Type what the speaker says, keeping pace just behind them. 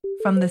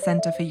From the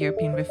Center for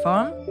European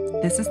Reform,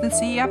 this is the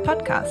CER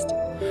podcast.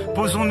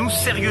 Posons-nous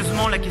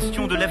sérieusement la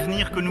question de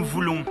l'avenir que nous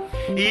voulons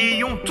et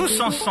ayons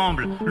tous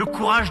ensemble le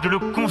courage de le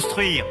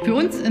construire. Für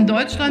uns in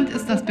Deutschland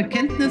ist das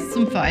Bekenntnis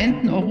zum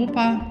vereinten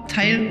Europa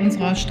Teil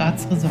unserer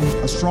Staatsräson.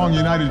 A strong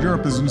united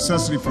Europe is a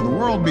necessity for the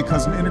world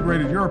because an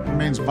integrated Europe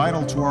remains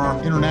vital to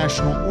our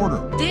international order.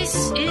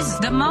 This is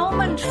the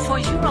moment for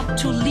Europe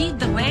to lead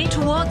the way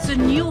towards a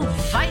new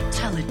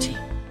vitality.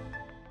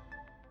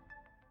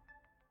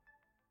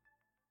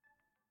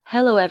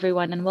 Hello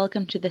everyone and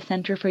welcome to the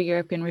Center for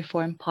European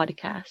Reform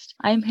podcast.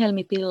 I'm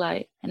Helmi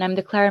Pillai and I'm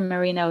the Clara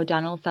Marina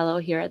O'Donnell Fellow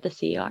here at the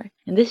CER.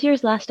 In this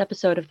year's last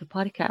episode of the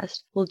podcast,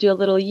 we'll do a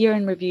little year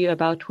in review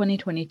about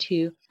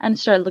 2022 and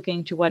start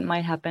looking to what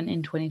might happen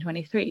in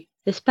 2023.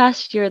 This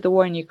past year, the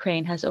war in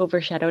Ukraine has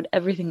overshadowed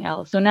everything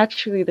else, so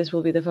naturally this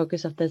will be the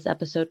focus of this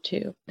episode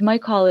too. With my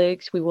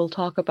colleagues, we will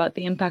talk about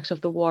the impacts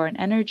of the war on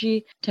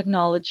energy,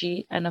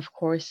 technology, and of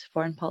course,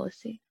 foreign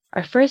policy.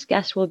 Our first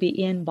guest will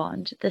be Ian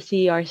Bond, the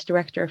CER's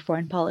Director of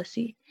Foreign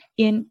Policy.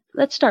 Ian,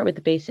 let's start with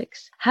the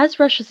basics. Has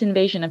Russia's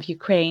invasion of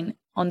Ukraine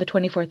on the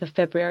 24th of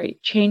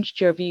February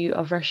changed your view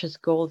of Russia's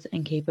goals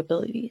and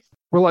capabilities?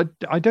 Well,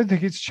 I don't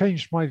think it's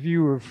changed my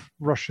view of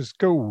Russia's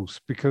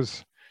goals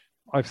because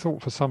I've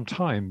thought for some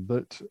time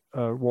that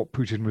what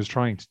Putin was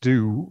trying to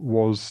do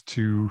was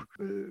to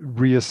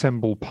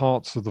reassemble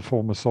parts of the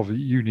former Soviet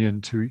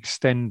Union to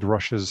extend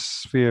Russia's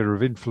sphere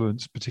of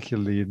influence,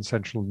 particularly in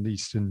Central and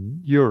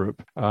Eastern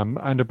Europe,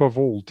 and above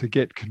all, to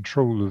get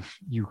control of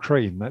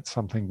Ukraine. That's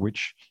something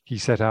which he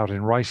set out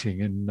in writing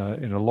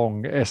in a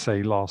long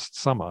essay last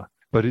summer.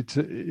 But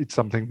it's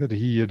something that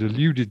he had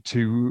alluded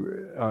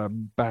to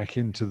back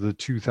into the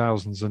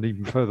 2000s and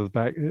even further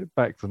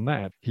back than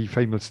that. He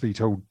famously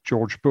told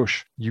George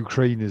Bush,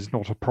 Ukraine is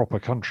not a proper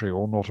country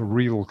or not a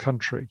real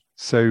country.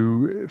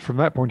 So from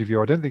that point of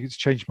view, I don't think it's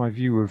changed my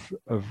view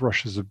of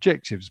Russia's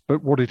objectives.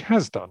 But what it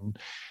has done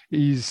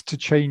is to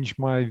change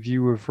my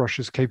view of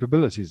Russia's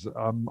capabilities.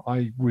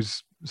 I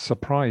was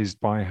surprised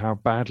by how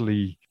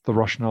badly the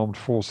Russian armed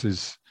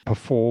forces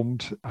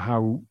performed,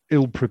 how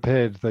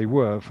ill-prepared they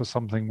were for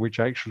something which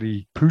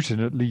actually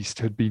Putin at least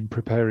had been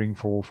preparing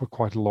for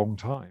quite a long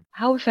time.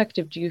 How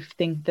effective do you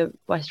think the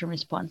Western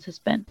response has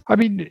been? I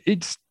mean,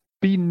 it's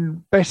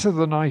been better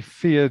than I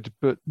feared,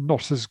 but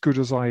not as good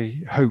as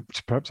I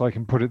hoped. Perhaps I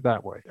can put it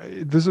that way.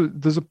 There's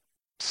a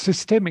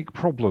systemic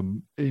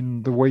problem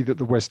in the way that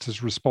the West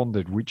has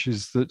responded, which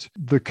is that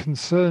the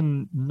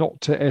concern not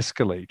to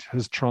escalate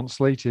has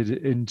translated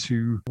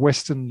into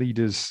Western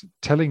leaders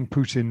telling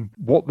Putin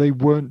what they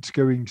weren't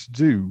going to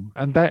do.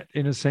 And that,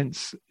 in a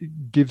sense,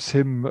 gives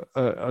him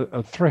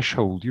a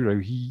threshold. You know,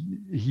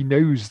 he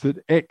knows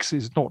that X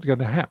is not going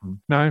to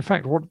happen. Now, in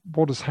fact,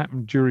 what has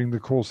happened during the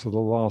course of the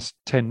last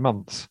 10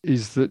 months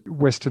is that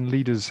Western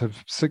leaders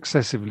have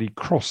successively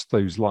crossed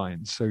those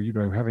lines. So, you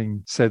know,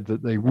 having said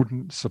that they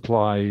wouldn't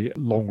supply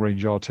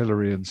long-range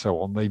artillery and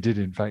so on, they did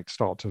in fact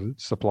start to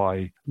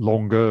supply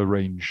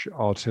longer-range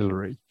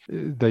artillery.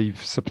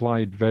 They've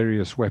supplied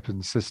various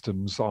weapon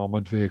systems,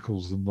 armored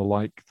vehicles and the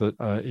like that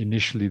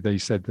initially they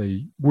said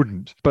they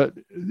wouldn't. But,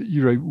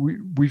 you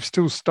know, we've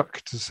still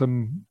stuck to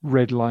some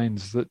red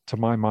lines that, to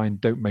my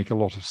mind, don't make a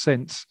lot of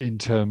sense in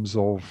terms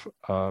of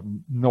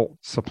not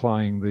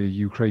supplying the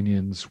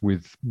Ukrainians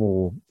with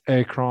more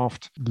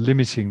aircraft,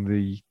 limiting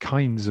the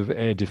kinds of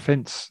air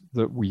defense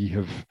that we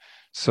have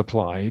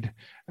supplied,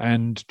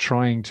 and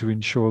trying to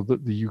ensure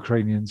that the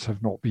Ukrainians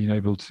have not been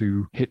able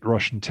to hit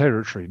Russian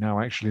territory. Now,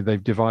 actually,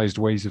 they've devised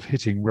ways of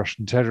hitting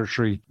Russian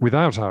territory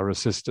without our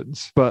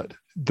assistance, but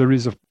there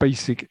is a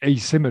basic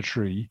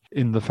asymmetry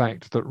in the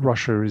fact that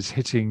Russia is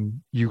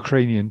hitting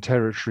Ukrainian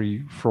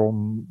territory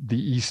from the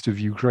east of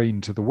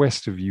Ukraine to the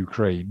west of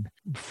Ukraine,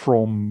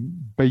 from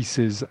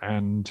bases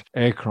and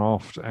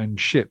aircraft and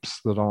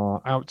ships that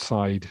are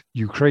outside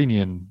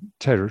Ukrainian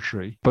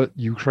territory. But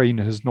Ukraine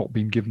has not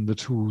been given the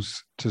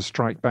tools to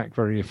strike back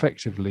very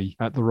effectively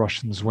at the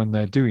Russians when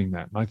they're doing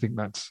that. And I think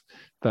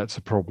that's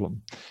a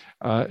problem.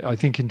 I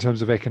think in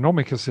terms of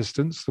economic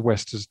assistance, the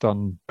West has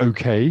done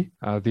okay.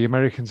 The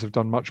Americans have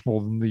done much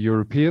more than the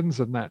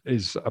Europeans, and that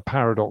is a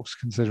paradox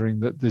considering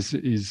that this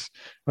is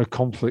a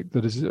conflict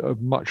that is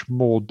of much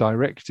more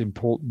direct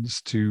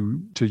importance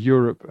to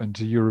Europe and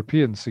to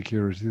European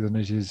security than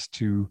it is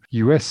to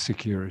US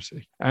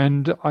security.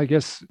 And I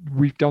guess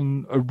we've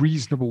done a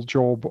reasonable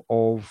job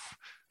of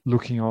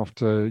looking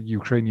after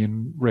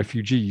Ukrainian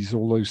refugees,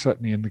 although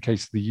certainly in the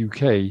case of the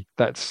UK,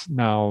 that's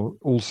now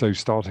also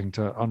starting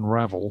to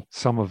unravel.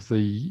 Some of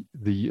the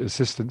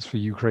assistance for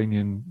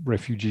Ukrainian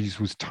refugees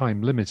was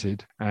time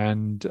limited.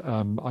 And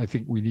I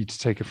think we need to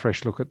take a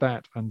fresh look at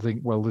that and think,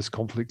 well, this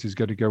conflict is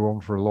going to go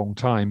on for a long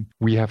time.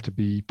 We have to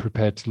be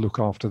prepared to look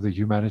after the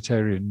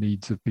humanitarian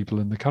needs of people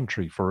in the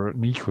country for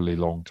an equally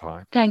long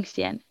time. Thanks,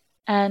 Jan.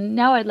 And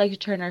now I'd like to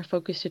turn our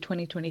focus to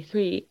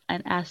 2023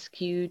 and ask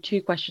you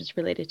two questions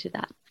related to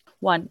that.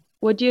 One,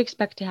 what do you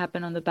expect to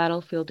happen on the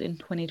battlefield in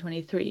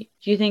 2023?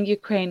 Do you think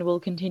Ukraine will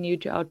continue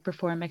to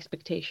outperform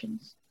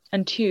expectations?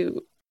 And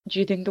two, Do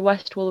you think the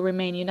West will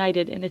remain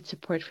united in its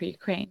support for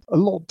Ukraine? A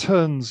lot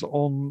turns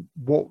on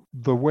what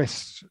the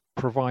West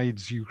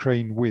provides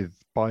Ukraine with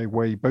by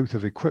way both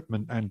of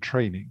equipment and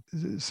training.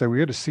 So we're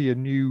going to see a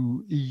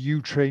new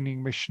EU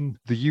training mission.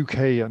 The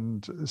UK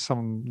and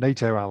some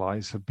NATO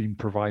allies have been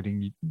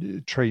providing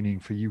training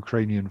for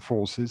Ukrainian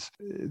forces.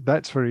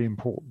 That's very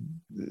important.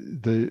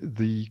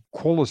 The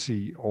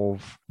quality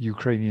of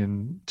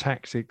Ukrainian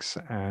tactics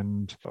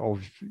and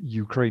of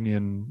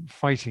Ukrainian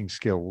fighting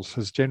skills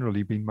has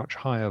generally been much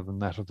higher than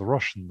that of the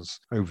Russians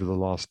over the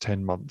last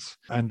 10 months.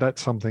 And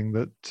that's something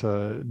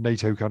that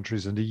NATO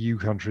countries and EU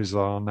countries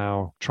are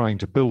now trying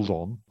to build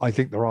on. I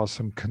think there are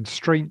some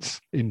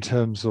constraints in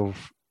terms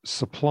of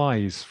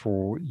supplies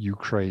for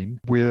Ukraine.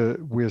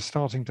 We're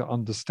starting to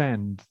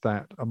understand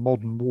that a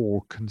modern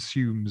war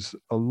consumes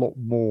a lot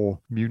more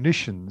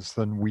munitions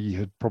than we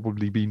had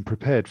probably been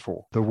prepared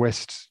for. The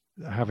West,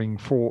 having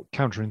fought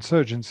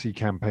counterinsurgency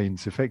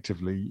campaigns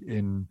effectively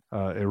in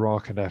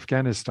Iraq and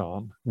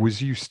Afghanistan,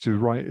 was used to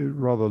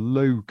rather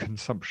low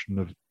consumption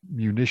of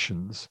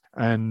munitions,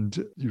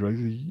 and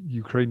the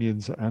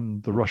Ukrainians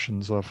and the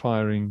Russians are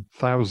firing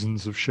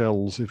thousands of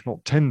shells, if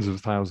not tens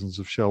of thousands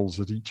of shells,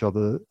 at each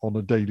other on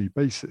a daily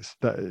basis.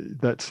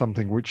 That's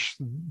something which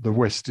the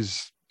West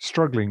is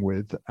struggling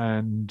with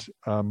and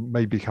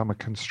may become a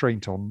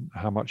constraint on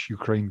how much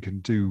Ukraine can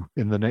do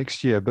in the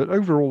next year. But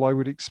overall, I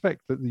would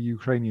expect that the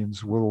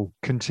Ukrainians will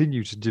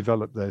continue to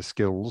develop their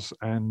skills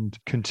and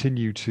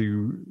continue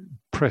to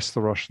press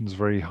the Russians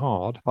very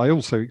hard. I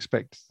also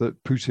expect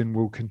that Putin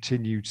will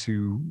continue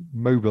to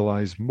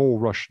mobilize more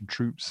Russian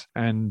troops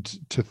and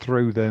to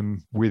throw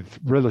them with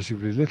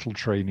relatively little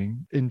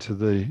training into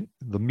the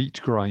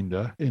meat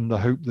grinder in the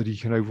hope that he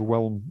can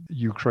overwhelm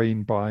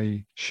Ukraine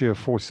by sheer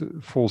force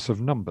of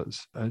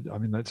numbers. I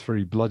mean, that's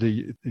very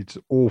bloody. It's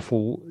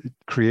awful,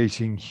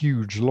 creating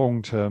huge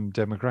long-term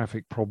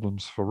demographic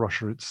problems for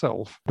Russia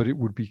itself, but it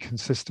would be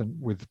consistent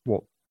with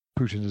what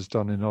Putin has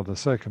done in other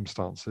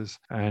circumstances,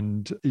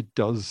 and it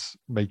does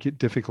make it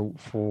difficult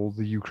for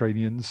the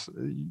Ukrainians.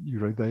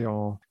 They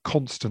are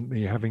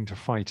constantly having to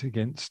fight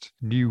against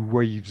new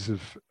waves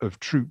of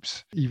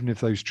troops, even if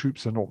those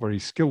troops are not very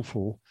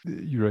skillful.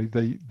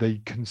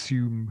 They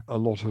consume a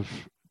lot of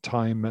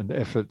time and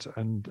effort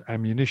and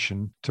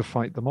ammunition to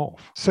fight them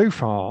off. So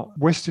far,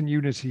 Western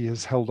unity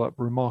has held up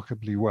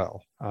remarkably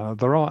well.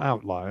 There are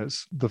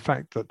outliers. The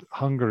fact that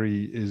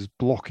Hungary is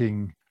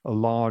blocking a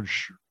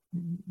large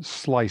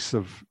slice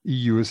of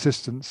EU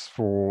assistance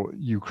for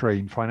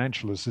Ukraine,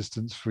 financial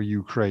assistance for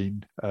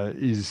Ukraine,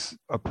 is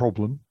a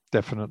problem.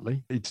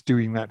 Definitely. It's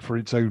doing that for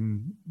its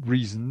own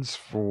reasons,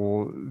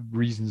 for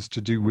reasons to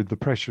do with the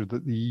pressure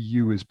that the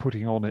EU is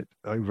putting on it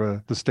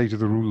over the state of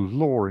the rule of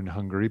law in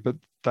Hungary. But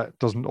that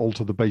doesn't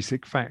alter the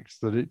basic fact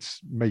that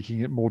it's making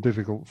it more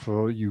difficult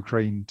for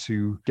Ukraine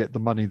to get the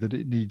money that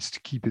it needs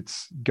to keep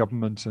its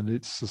government and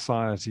its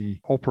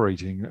society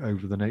operating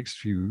over the next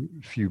few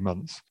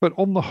months. But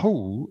on the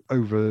whole,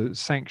 over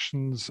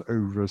sanctions,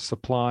 over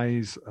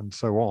supplies, and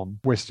so on,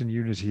 Western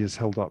unity has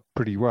held up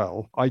pretty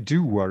well. I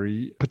do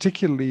worry,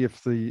 particularly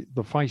if the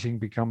fighting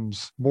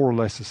becomes more or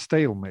less a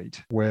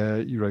stalemate,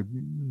 where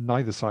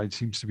neither side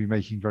seems to be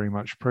making very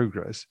much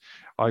progress.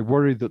 I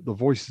worry that the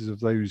voices of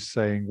those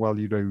saying, well,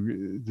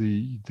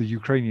 the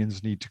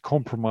Ukrainians need to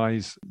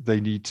compromise, they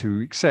need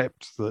to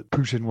accept that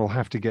Putin will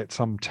have to get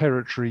some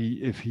territory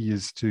if he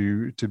is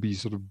to be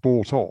sort of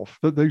bought off,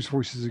 that those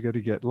voices are going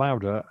to get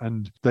louder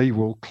and they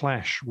will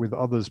clash with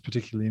others,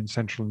 particularly in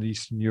Central and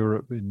Eastern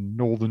Europe, in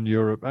Northern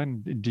Europe,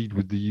 and indeed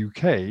with the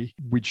UK,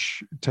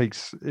 which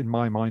takes, in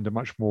my mind, a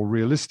much more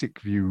realistic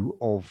view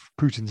of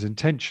Putin's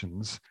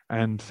intentions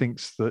and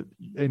thinks that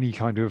any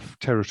kind of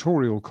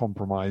territorial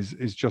compromise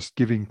is just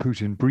giving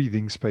Putin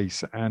breathing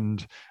space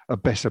and a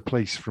better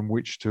place from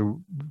which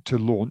to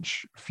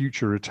launch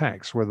future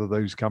attacks, whether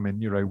those come in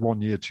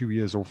 1 year, 2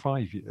 years, or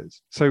 5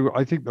 years. So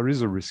I think there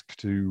is a risk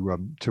to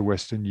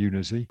Western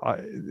unity.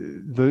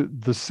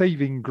 The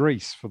saving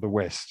grace for the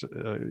West,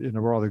 in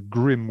a rather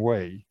grim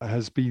way,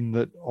 has been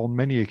that on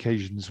many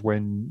occasions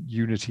when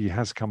unity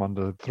has come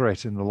under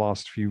threat in the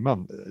last few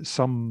months,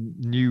 some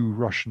new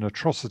Russian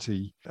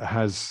atrocity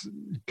has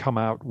come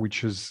out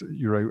which has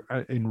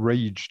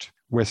enraged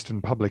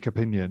Western public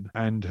opinion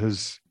and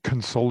has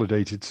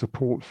consolidated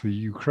support for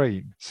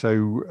Ukraine.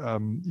 So,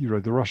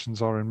 the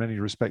Russians are in many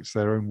respects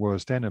their own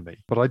worst enemy.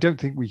 But I don't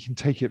think we can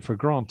take it for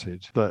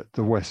granted that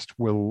the West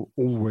will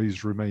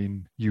always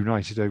remain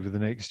united over the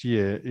next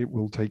year. It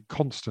will take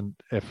constant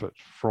effort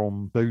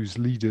from those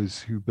leaders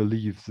who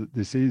believe that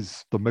this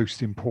is the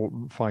most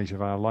important fight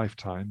of our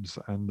lifetimes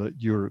and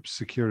that Europe's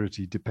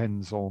security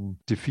depends on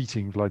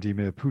defeating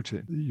Vladimir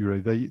Putin.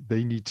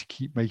 They need to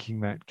keep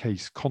making that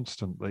case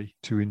constantly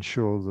to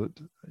ensure that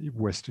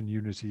Western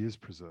unity is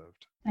preserved.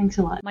 Thanks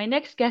a lot. My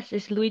next guest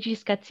is Luigi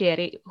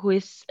Scazzieri, who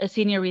is a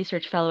senior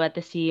research fellow at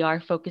the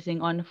CER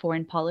focusing on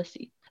foreign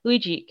policy.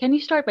 Luigi, can you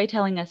start by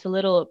telling us a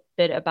little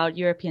bit about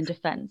European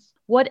defense?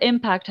 What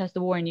impact has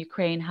the war in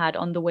Ukraine had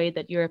on the way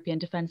that European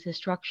defense is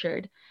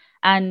structured?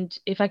 And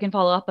if I can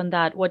follow up on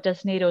that, what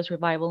does NATO's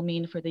revival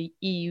mean for the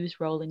EU's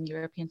role in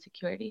European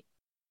security?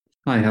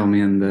 Hi, Helmi,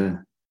 and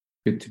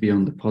good to be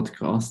on the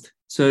podcast.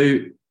 So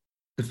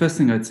the first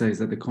thing I'd say is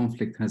that the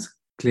conflict has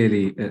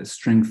clearly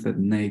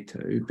strengthened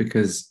NATO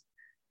because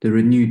the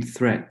renewed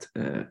threat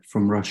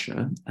from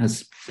Russia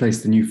has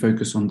placed a new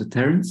focus on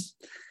deterrence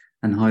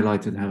and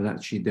highlighted how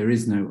actually there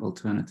is no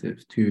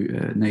alternative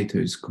to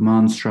NATO's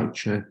command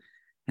structure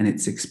and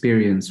its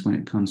experience when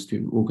it comes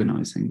to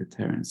organizing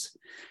deterrence.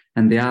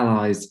 And the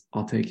allies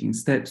are taking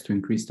steps to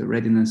increase the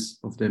readiness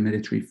of their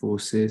military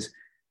forces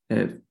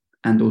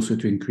and also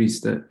to increase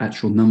the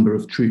actual number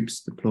of troops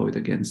deployed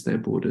against their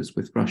borders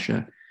with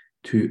Russia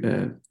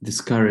to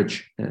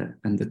discourage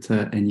and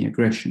deter any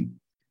aggression.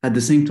 At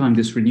the same time,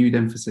 this renewed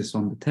emphasis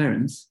on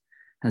deterrence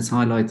has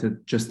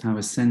highlighted just how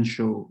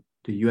essential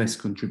the US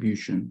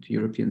contribution to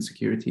European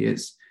security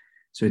is.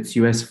 So it's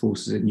US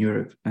forces in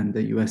Europe and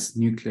the US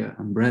nuclear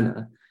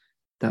umbrella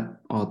that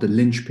are the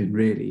linchpin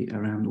really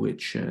around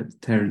which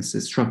deterrence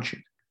is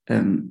structured.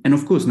 And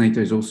of course, NATO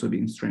is also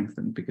being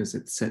strengthened because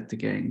it's set to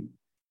gain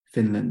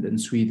Finland and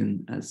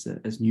Sweden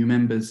as new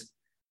members,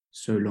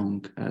 so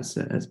long as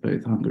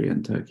both Hungary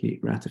and Turkey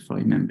ratify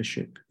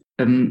membership.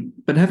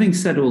 But having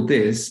said all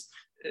this,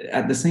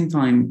 at the same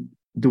time,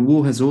 the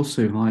war has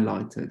also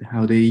highlighted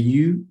how the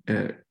EU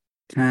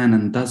can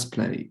and does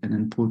play an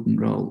important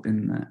role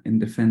in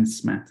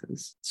defense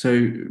matters.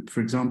 So,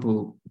 for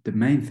example, the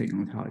main thing I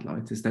would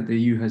highlight is that the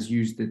EU has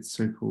used its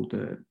so-called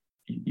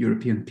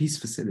European Peace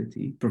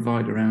Facility to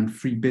provide around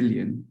 3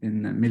 billion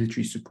in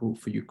military support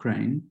for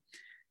Ukraine.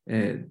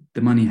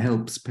 The money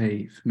helps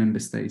pay for member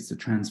states to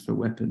transfer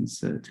weapons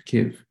to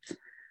Kyiv.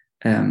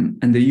 And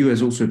the EU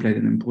has also played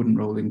an important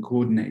role in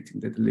coordinating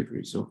the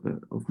deliveries of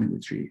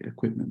military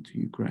equipment to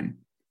Ukraine.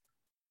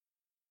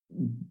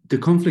 The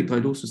conflict,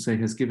 I'd also say,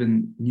 has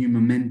given new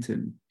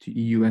momentum to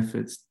EU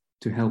efforts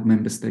to help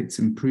member states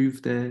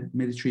improve their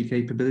military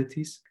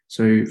capabilities.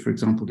 So, for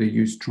example, the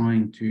EU is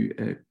trying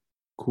to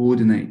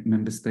coordinate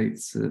member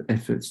states'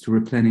 efforts to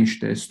replenish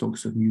their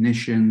stocks of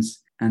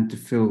munitions and to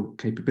fill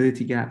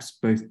capability gaps,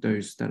 both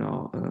those that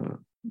are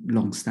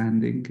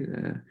long-standing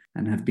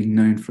and have been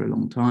known for a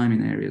long time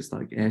in areas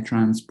like air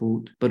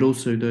transport, but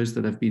also those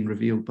that have been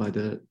revealed by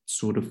the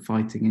sort of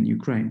fighting in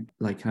Ukraine,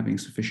 like having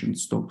sufficient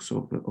stocks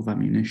of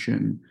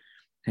ammunition,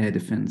 air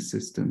defense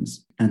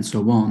systems, and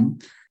so on.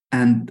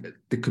 And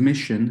the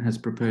Commission has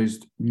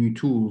proposed new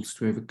tools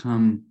to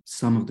overcome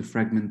some of the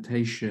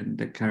fragmentation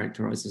that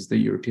characterizes the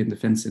European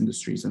defense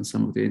industries and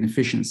some of the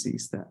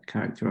inefficiencies that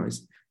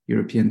characterize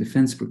European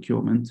defense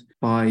procurement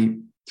by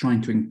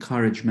trying to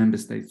encourage member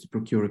states to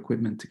procure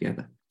equipment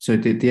together. So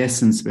the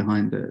essence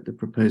behind the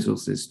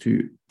proposals is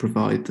to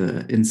provide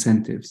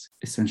incentives,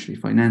 essentially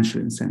financial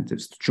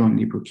incentives, to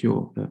jointly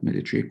procure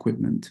military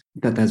equipment.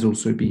 That has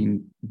also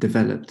been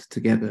developed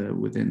together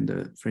within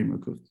the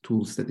framework of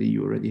tools that the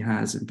EU already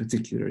has, in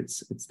particular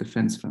its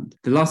defense fund.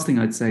 The last thing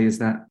I'd say is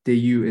that the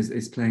EU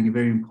is playing a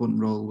very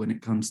important role when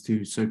it comes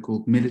to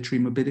so-called military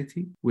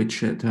mobility, which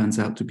turns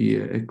out to be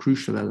a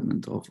crucial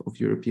element of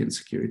European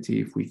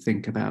security if we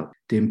think about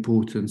the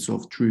importance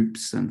of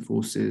troops and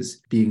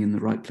forces being in the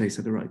right place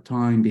at the right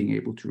time, being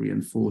able to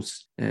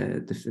reinforce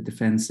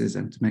defenses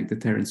and to make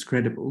deterrence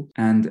credible.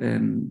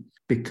 And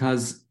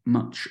because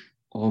much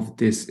of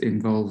this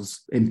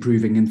involves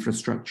improving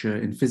infrastructure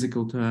in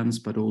physical terms,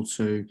 but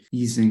also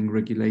easing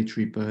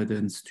regulatory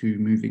burdens to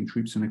moving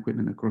troops and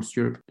equipment across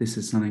Europe, this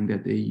is something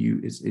that the EU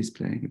is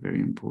playing a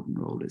very important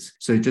role in.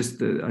 So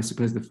just I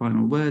suppose the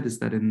final word is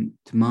that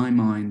to my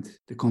mind,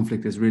 the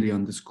conflict has really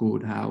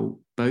underscored how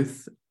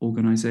both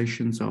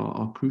organizations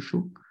are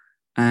crucial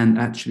and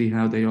actually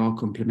how they are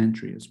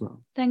complementary as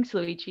well. Thanks,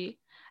 Luigi.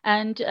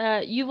 And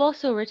you've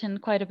also written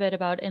quite a bit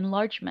about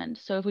enlargement.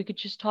 So if we could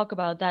just talk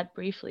about that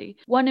briefly.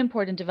 One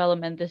important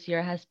development this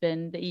year has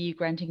been the EU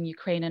granting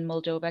Ukraine and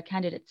Moldova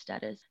candidate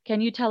status. Can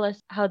you tell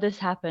us how this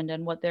happened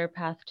and what their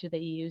path to the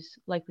EU is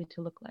likely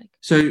to look like?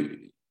 So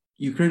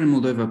Ukraine and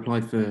Moldova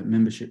applied for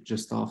membership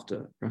just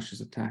after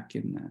Russia's attack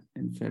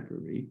in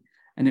February.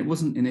 And it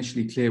wasn't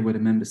initially clear whether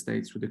member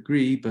states would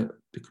agree, but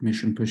the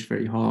Commission pushed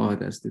very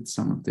hard, as did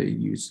some of the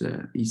EU's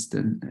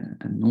eastern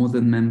and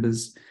northern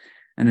members.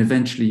 And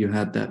eventually you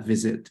had that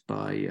visit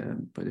by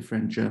the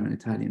French, German,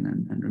 Italian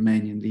and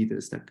Romanian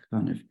leaders that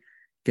kind of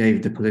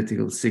gave the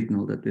political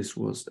signal that this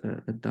was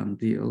a done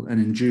deal. And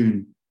in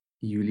June,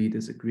 EU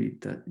leaders agreed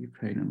that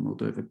Ukraine and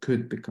Moldova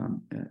could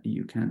become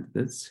EU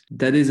candidates.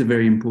 That is a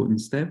very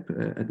important step.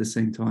 At the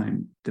same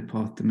time, the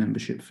path to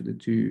membership for the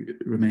two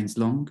remains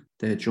long.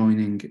 They're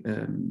joining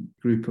a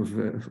group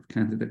of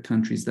candidate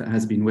countries that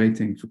has been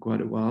waiting for quite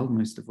a while,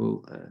 most of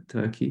all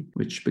Turkey,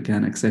 which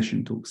began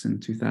accession talks in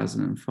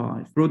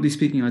 2005. Broadly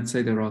speaking, I'd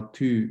say there are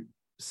two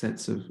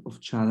sets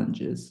of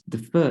challenges. The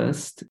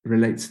first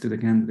relates to the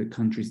candidate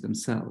countries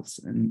themselves.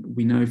 And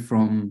we know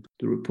from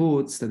the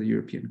reports that the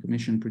European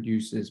Commission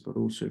produces, but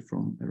also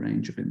from a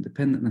range of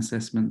independent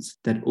assessments,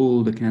 that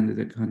all the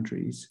candidate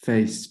countries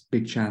face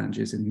big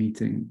challenges in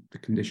meeting the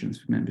conditions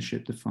for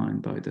membership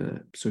defined by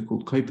the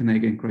so-called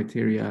Copenhagen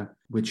criteria,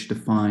 which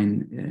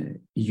define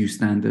EU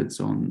standards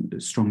on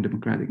strong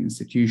democratic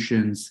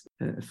institutions,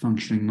 a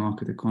functioning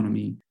market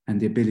economy, and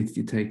the ability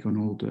to take on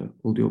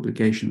all the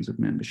obligations of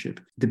membership.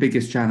 The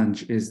biggest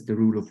challenge is the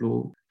rule of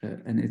law,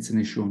 and it's an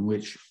issue on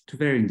which, to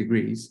varying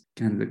degrees,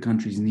 candidate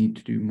countries need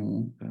to do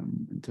more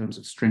in terms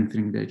of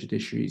strengthening their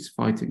judiciaries,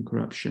 fighting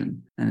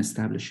corruption, and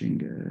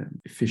establishing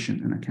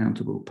efficient and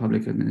accountable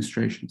public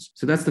administrations.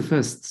 So that's the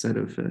first set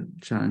of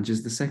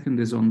challenges. The second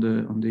is on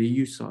the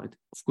EU side.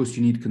 Of course,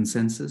 you need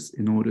consensus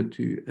in order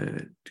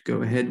to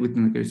go ahead with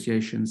the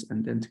negotiations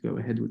and then to go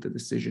ahead with the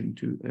decision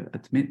to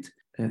admit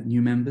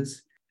new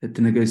members. The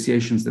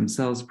negotiations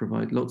themselves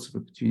provide lots of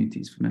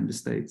opportunities for member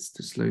states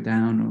to slow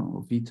down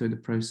or veto the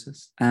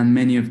process. And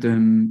many of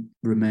them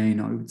remain,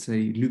 I would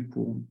say,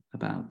 lukewarm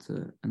about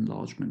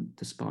enlargement,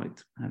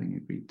 despite having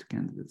agreed to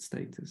candidate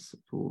status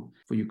for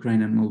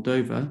Ukraine and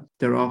Moldova.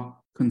 There are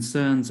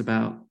concerns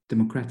about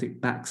democratic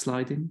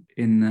backsliding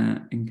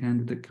in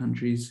candidate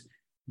countries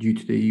due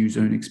to the EU's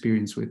own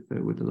experience with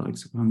the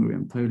likes of Hungary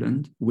and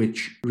Poland,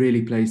 which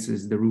really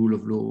places the rule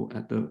of law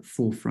at the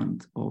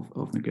forefront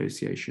of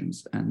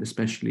negotiations, and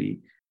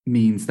especially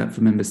means that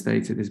for member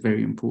states it is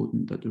very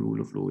important that the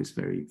rule of law is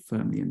very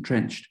firmly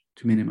entrenched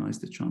to minimize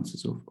the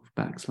chances of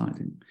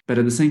backsliding. But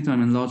at the same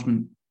time,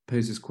 enlargement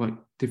poses quite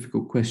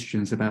difficult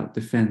questions about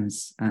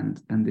defense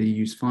and the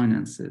EU's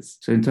finances.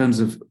 So in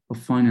terms of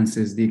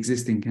finances, the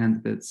existing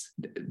candidates,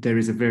 there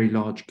is a very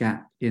large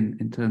gap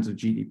in terms of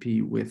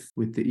GDP with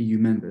the EU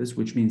members,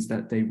 which means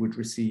that they would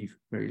receive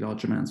very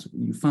large amounts of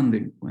EU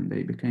funding when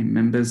they became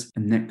members,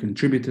 and net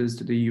contributors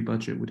to the EU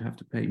budget would have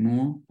to pay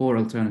more, or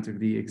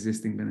alternatively,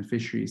 existing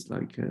beneficiaries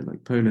like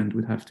Poland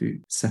would have to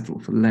settle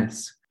for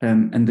less.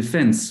 And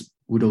defense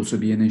would also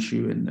be an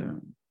issue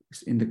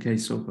in the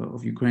case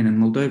of Ukraine and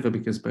Moldova,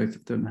 because both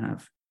of them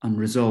have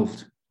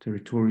unresolved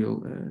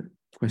territorial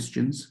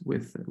questions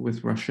with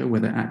Russia,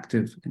 whether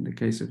active in the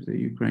case of the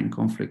Ukraine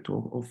conflict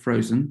or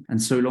frozen.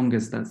 And so long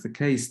as that's the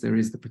case, there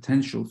is the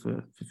potential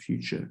for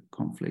future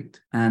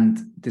conflict. And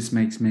this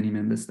makes many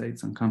member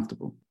states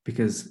uncomfortable,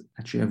 because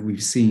actually, as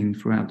we've seen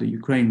throughout the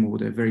Ukraine war,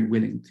 they're very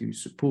willing to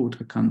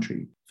support a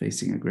country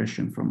facing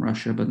aggression from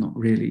Russia, but not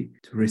really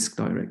to risk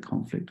direct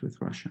conflict with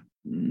Russia.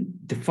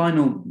 The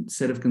final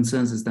set of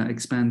concerns is that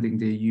expanding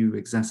the EU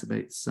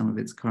exacerbates some of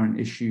its current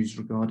issues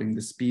regarding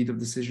the speed of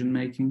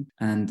decision-making,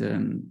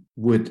 and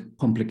would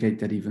complicate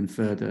that even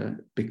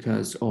further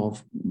because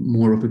of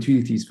more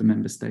opportunities for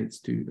member states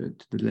to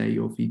delay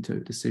or veto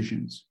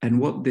decisions. And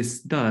what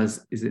this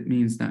does is it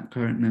means that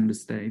current member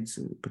states,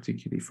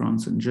 particularly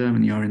France and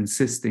Germany, are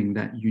insisting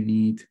that you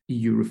need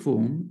EU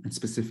reform, and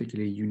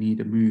specifically you need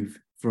a move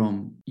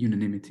from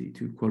unanimity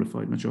to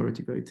qualified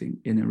majority voting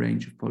in a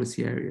range of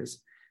policy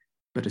areas,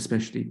 but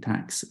especially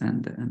tax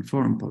and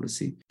foreign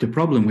policy. The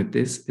problem with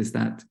this is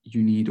that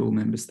you need all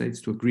member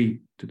states to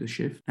agree to the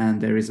shift, and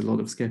there is a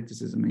lot of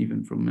skepticism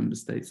even from member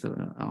states that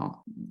are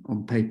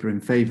on paper in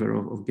favor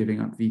of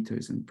giving up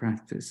vetoes in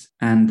practice.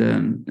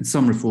 And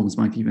some reforms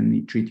might even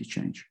need treaty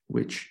change,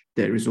 which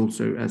there is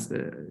also, as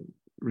the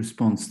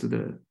response to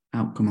the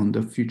outcome on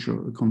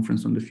the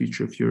conference on the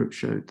future of Europe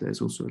showed,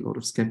 there's also a lot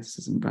of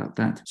skepticism about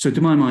that. So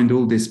to my mind,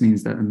 all this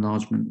means that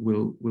enlargement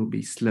will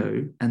be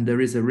slow. And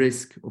there is a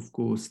risk, of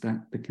course,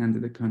 that the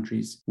candidate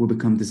countries will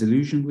become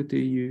disillusioned with the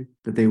EU,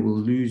 that they will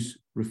lose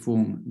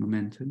reform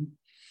momentum.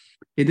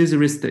 It is a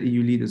risk that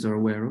EU leaders are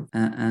aware of,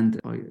 and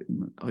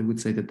I would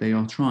say that they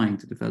are trying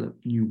to develop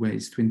new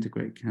ways to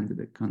integrate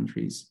candidate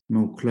countries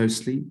more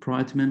closely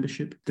prior to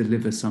membership,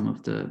 deliver some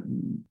of the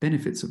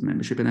benefits of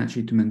membership, and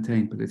actually to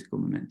maintain political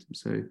momentum.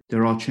 So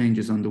there are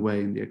changes underway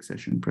in the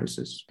accession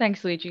process.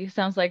 Thanks, Luigi.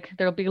 Sounds like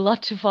there'll be a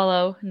lot to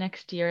follow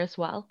next year as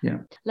well. Yeah.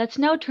 Let's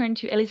now turn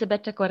to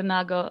Elisabetta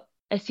Cornago,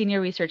 a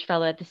senior research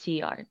fellow at the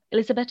CER.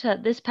 Elisabetta,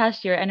 this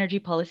past year, energy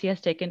policy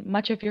has taken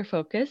much of your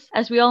focus.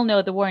 As we all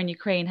know, the war in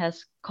Ukraine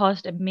has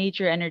caused a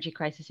major energy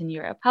crisis in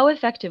Europe. How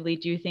effectively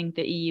do you think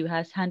the EU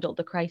has handled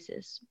the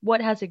crisis?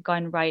 What has it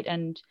gone right,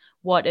 and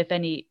what, if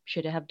any,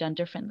 should it have done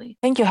differently?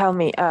 Thank you,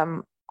 Helmi.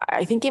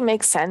 I think it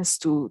makes sense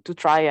to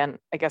try and,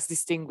 I guess,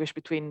 distinguish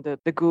between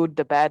the good,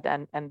 the bad,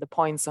 and the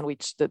points on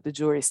which the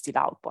jury is still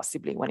out,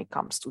 possibly, when it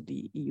comes to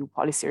the EU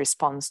policy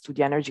response to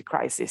the energy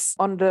crisis.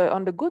 On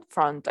the good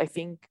front, I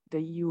think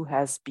the EU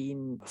has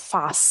been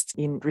fast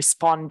in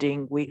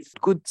responding with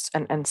good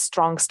and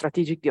strong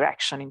strategic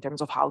direction in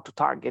terms of how to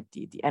target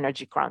the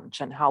energy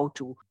crunch and how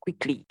to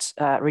quickly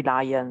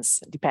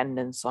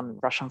dependence on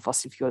Russian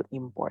fossil fuel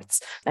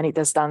imports. And it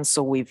has done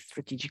so with a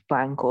strategic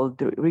plan called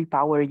the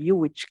Repower EU,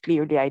 which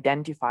clearly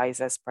identifies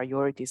as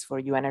priorities for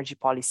EU energy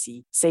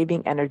policy,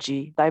 saving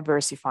energy,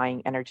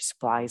 diversifying energy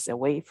supplies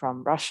away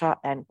from Russia,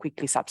 and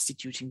quickly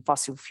substituting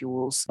fossil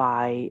fuels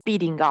by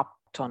speeding up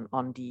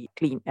on the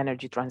clean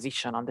energy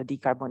transition, on the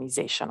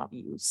decarbonization of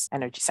EU's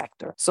energy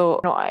sector. So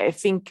I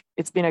think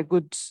it's been a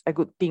good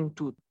thing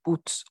to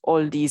put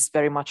all these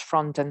very much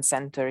front and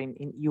center in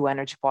EU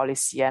energy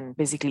policy and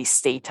basically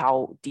state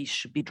how these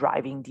should be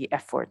driving the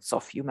efforts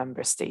of EU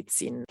member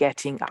states in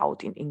getting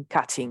out, in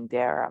cutting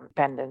their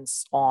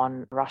dependence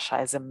on Russia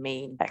as a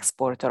main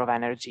exporter of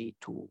energy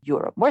to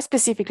Europe. More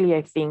specifically,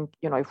 I think,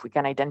 if we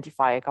can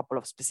identify a couple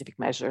of specific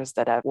measures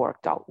that have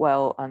worked out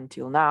well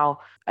until now,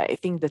 I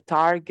think the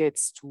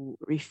targets to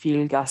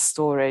refill gas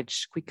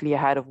storage quickly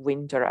ahead of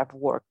winter have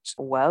worked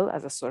well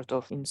as a sort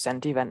of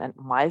incentive and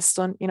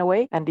milestone in a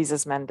way. And this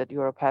has meant that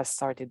Europe has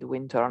started the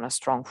winter on a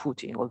strong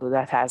footing, although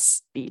that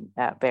has been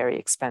a very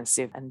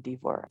expensive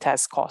endeavor. It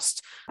has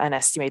cost an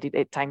estimated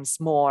 8 times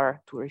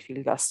more to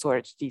refill gas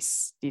storage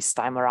this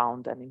time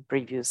around than in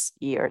previous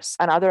years.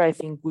 Another, I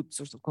think, good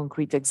sort of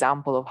concrete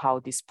example of how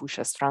this push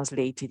has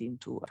translated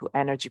into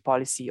energy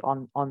policy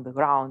on the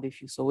ground,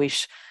 if you so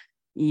wish,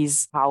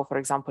 is how, for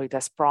example, it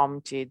has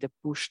prompted the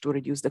push to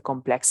reduce the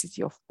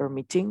complexity of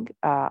permitting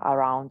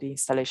around the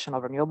installation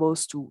of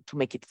renewables to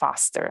make it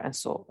faster. And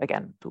so,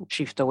 again, to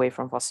shift away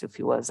from fossil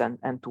fuels and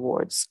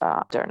towards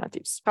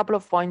alternatives. A couple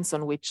of points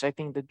on which I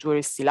think the jury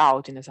is still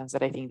out, in the sense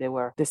that I think there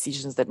were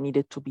decisions that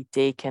needed to be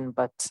taken,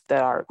 but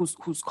there are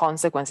whose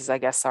consequences, I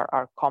guess,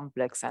 are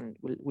complex and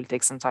will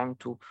take some time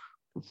to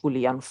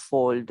fully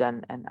unfold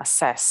and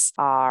assess,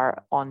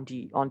 are on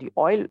the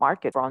oil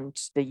market front.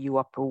 The EU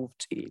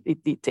approved,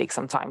 it did take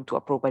some time to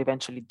approve, but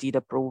eventually did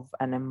approve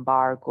an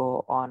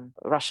embargo on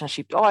Russian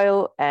shipped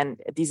oil.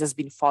 And this has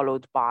been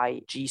followed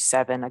by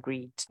G7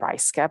 agreed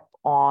price cap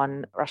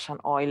on Russian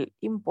oil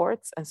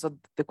imports. And so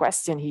the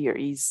question here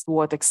is to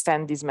what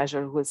extent this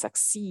measure will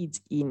succeed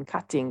in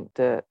cutting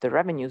the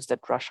revenues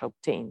that Russia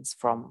obtains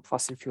from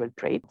fossil fuel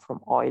trade,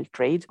 from oil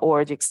trade,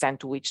 or the extent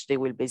to which they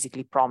will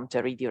basically prompt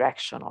a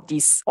redirection of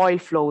these oil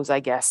flows,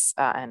 I guess,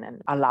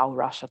 and allow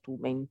Russia to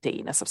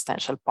maintain a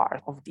substantial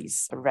part of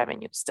these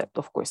revenues that,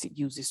 of course, it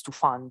uses to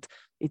fund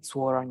its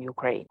war on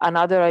Ukraine.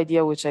 Another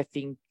idea which I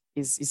think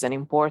is an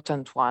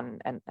important one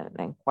and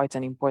quite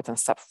an important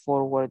step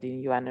forward in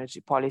EU energy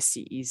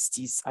policy is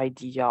this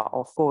idea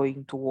of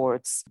going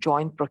towards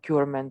joint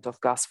procurement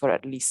of gas for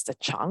at least a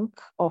chunk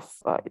of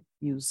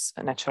use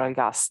natural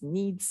gas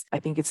needs. I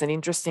think it's an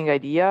interesting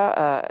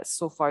idea.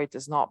 So far, it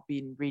has not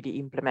been really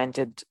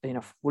implemented in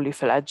a fully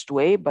fledged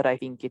way, but I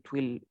think it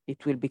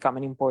will become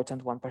an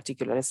important one,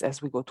 particularly as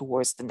we go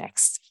towards the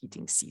next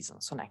heating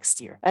season, so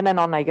next year. And then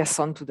on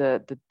to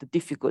the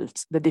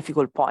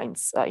difficult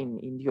points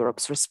in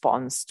Europe's response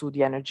to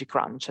the energy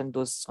crunch, and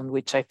those on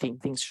which I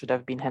think things should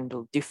have been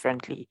handled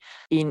differently.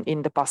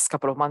 In the past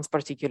couple of months,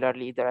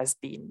 particularly, there has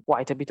been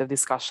quite a bit of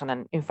discussion,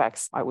 and in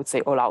fact, I would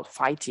say all-out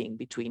fighting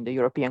between the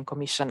European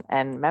Commission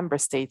and member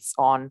states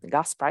on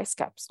gas price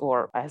caps,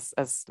 or as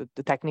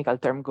the technical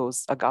term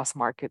goes, a gas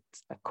market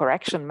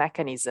correction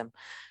mechanism.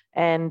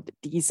 And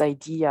this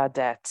idea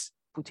that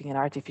putting an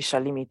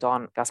artificial limit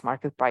on gas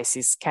market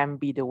prices can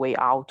be the way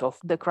out of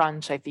the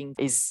crunch, I think,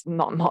 is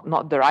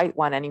not the right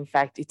one. And in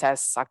fact, it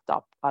has sucked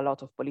up a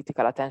lot of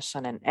political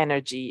attention and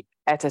energy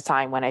at a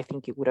time when I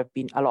think it would have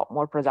been a lot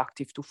more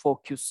productive to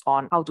focus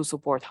on how to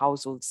support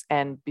households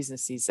and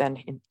businesses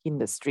and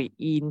industry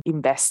in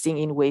investing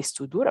in ways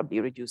to durably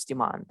reduce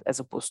demand, as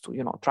opposed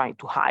to, trying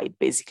to hide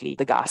basically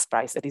the gas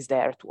price that is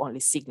there to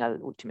only signal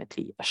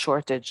ultimately a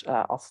shortage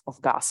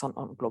of gas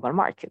on global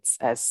markets,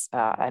 as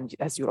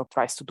Europe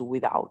tries to do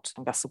without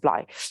gas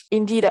supply.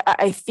 Indeed,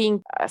 I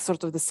think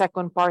sort of the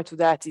second part to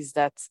that is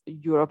that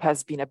Europe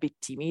has been a bit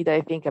timid,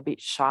 I think a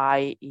bit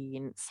shy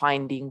in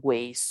finding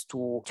ways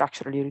to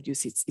structurally reduce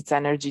its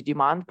energy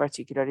demand,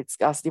 particularly its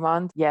gas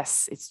demand.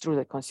 Yes, it's true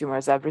that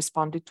consumers have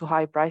responded to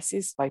high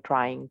prices by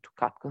trying to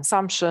cut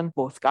consumption,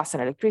 both gas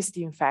and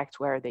electricity, in fact,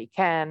 where they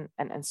can,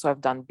 and so have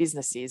done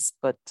businesses,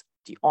 but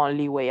the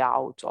only way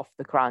out of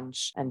the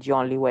crunch and the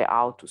only way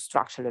out to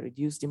structurally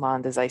reduce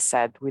demand, as I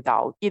said,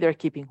 without either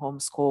keeping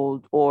homes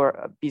cold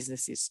or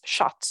businesses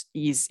shut,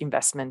 is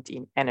investment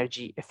in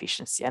energy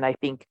efficiency. And I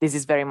think this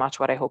is very much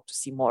what I hope to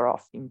see more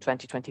of in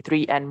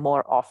 2023, and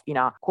more of in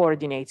a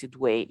coordinated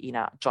way, in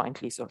a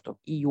jointly sort of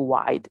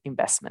EU-wide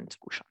investment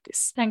push on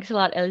this. Thanks a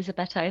lot,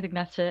 Elisabetta. I think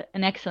that's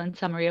an excellent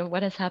summary of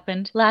what has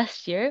happened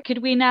last year.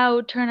 Could we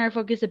now turn our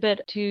focus a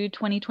bit to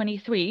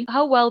 2023?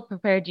 How well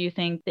prepared do you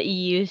think the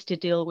EU is to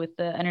deal with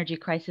the energy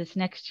crisis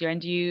next year,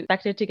 and do you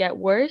expect it to get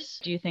worse?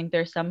 Do you think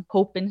there's some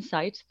hope in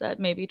sight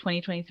that maybe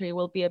 2023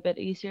 will be a bit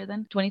easier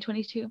than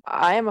 2022?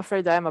 I am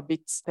afraid I am a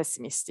bit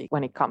pessimistic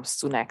when it comes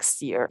to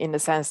next year, in the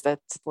sense that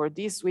for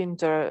this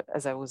winter,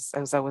 as I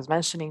was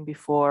mentioning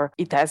before,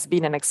 it has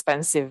been an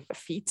expensive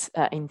feat,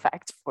 in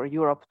fact, for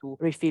Europe to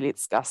refill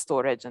its gas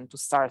storage and to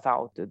start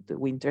out the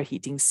winter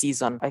heating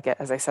season,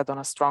 as I said, on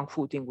a strong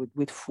footing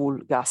with full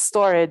gas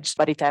storage.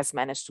 But it has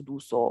managed to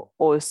do so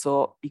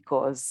also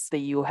because the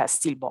EU has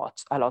still bought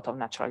a lot of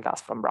natural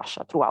gas from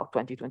Russia throughout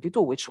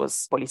 2022, which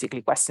was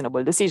politically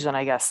questionable decision,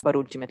 I guess, but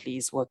ultimately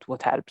is what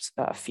helped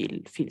fill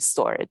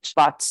storage.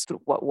 But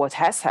what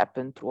has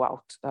happened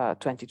throughout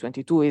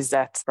 2022 is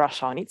that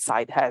Russia on its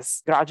side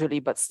has gradually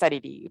but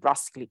steadily,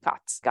 drastically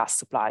cut gas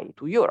supply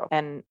to Europe.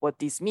 And what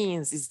this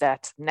means is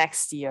that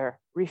next year,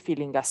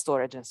 refilling gas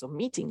storage and so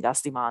meeting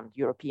gas demand,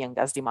 European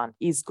gas demand,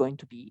 is going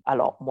to be a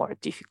lot more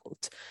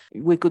difficult.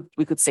 We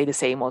could say the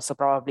same also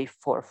probably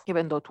for,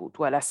 even though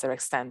to a lesser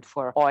extent,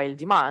 for oil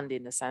demand,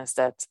 in the sense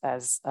that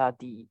as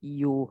the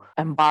EU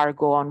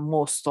embargo on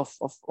most of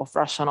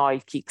Russian oil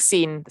kicks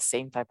in, the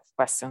same type of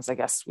questions, I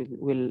guess,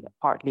 will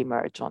partly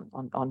emerge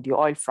on the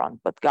oil front.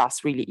 But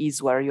gas really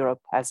is where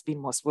Europe has been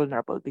most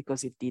vulnerable,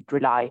 because it did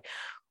rely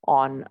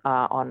on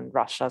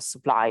Russia's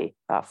supply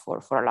for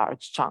a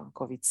large chunk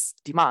of its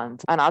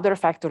demand. Another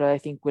factor that I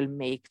think will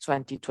make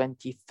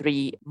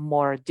 2023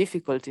 more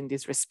difficult in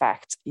this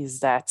respect is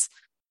that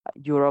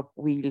Europe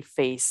will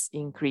face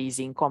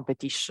increasing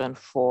competition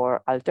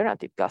for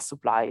alternative gas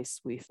supplies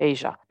with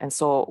Asia. And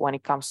so when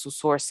it comes to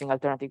sourcing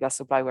alternative gas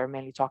supply, we're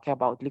mainly talking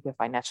about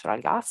liquefied natural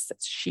gas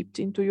that's shipped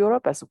into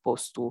Europe as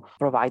opposed to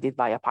provided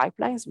via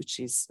pipelines, which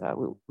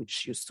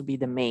used to be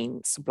the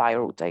main supply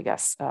route, I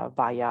guess,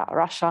 via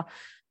Russia.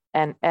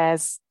 And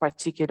as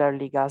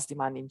particularly gas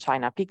demand in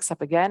China picks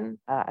up again,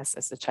 as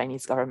the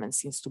Chinese government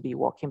seems to be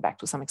walking back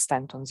to some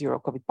extent on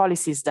zero COVID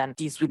policies, then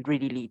this will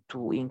really lead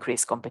to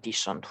increased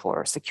competition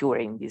for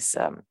securing these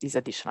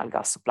additional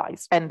gas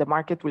supplies. And the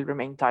market will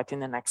remain tight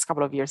in the next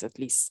couple of years, at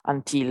least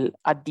until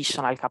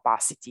additional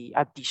capacity,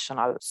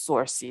 additional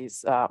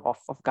sources of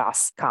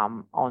gas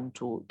come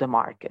onto the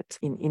market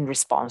in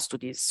response to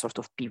this sort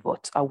of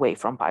pivot away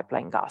from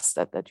pipeline gas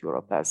that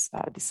Europe has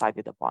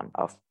decided upon,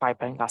 of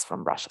pipeline gas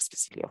from Russia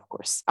specifically, of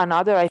course.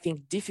 Another, I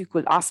think,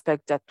 difficult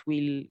aspect that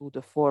will to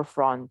the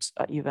forefront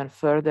even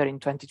further in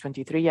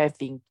 2023, I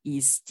think,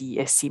 is the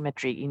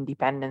asymmetry in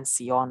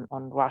dependency on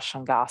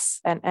Russian gas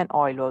and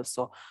oil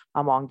also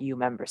among EU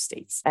member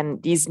states.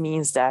 And this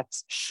means that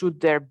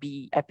should there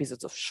be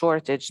episodes of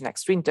shortage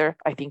next winter,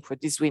 I think for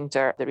this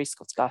winter, the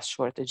risk of gas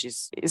shortage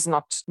is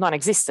not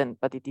non-existent,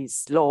 but it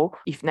is low.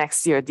 If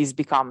next year this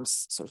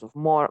becomes sort of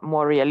more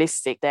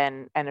realistic,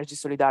 then energy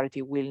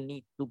solidarity will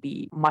need to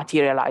be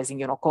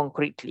materializing,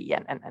 concretely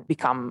and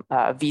become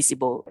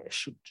visible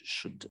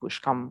should push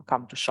come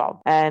to shove.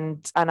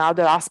 And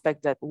another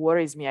aspect that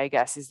worries me, I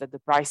guess, is that the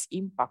price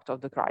impact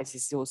of the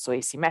crisis is also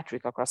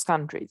asymmetric across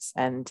countries,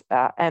 and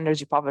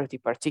energy poverty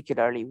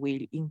particularly will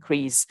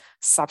increase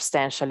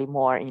substantially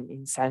more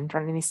in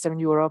Central and Eastern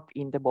Europe,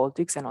 in the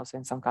Baltics, and also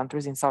in some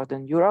countries in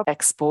Southern Europe.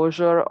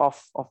 Exposure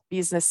of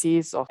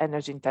businesses, of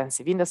energy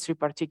intensive industry,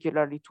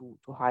 particularly to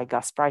high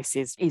gas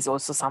prices, is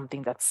also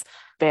something that's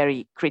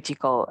very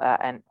critical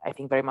and I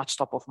think very much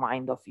top of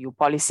mind of EU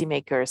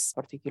policymakers,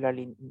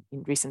 particularly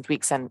in recent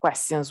weeks. And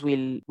questions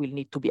will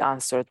need to be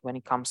answered when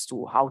it comes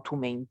to how to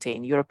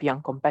maintain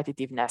European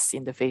competitiveness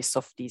in the face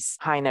of these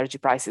high energy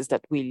prices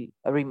that will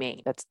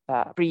remain at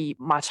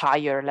much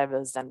higher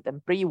levels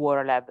than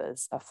pre-war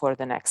levels for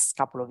the next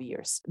couple of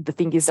years. The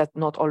thing is that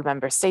not all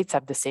member states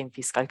have the same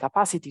fiscal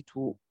capacity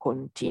to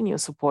continue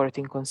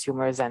supporting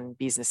consumers and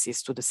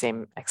businesses to the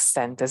same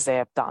extent as they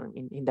have done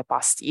in the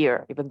past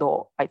year, even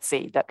though I'd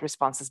say that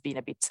response has been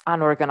a bit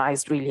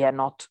unorganized really, and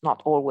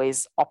not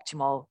always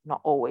optimal,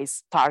 not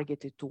always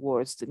targeted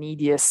towards the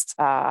neediest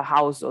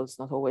households,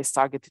 not always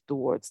targeted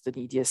towards the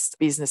neediest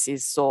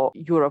businesses. So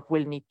Europe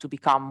will need to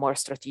become more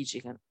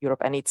strategic, and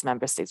Europe and its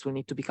member states will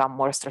need to become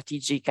more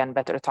strategic and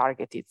better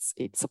target its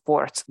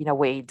support in a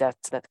way that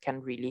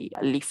can really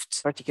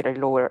lift particularly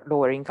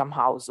lower income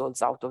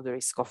households out of the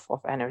risk of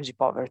energy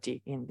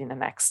poverty in the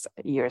next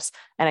years.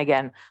 And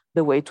again,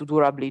 the way to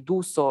durably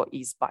do so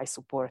is by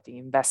supporting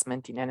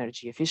investment in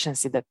energy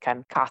efficiency that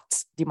can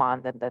cut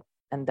demand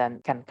and then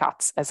can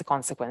cut, as a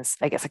consequence,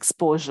 I guess,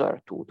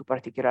 exposure to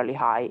particularly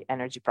high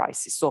energy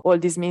prices. So all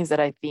this means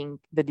that I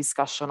think the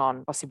discussion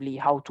on possibly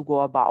how to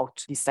go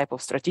about this type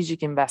of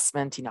strategic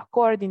investment in a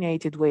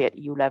coordinated way at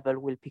EU level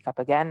will pick up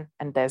again.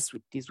 And this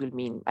will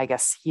mean, I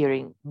guess,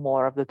 hearing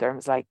more of the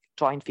terms like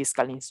joint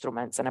fiscal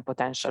instruments and a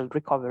potential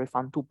recovery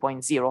fund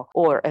 2.0,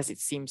 or as it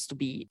seems to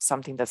be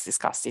something that's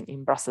discussed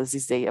in Brussels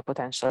this day, a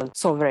potential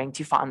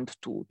sovereignty fund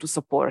to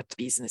support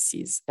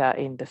businesses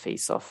in the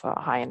face of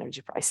high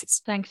energy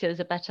prices. Thanks,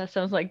 Elisabetta.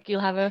 Sounds like you'll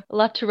have a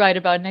lot to write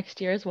about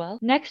next year as well.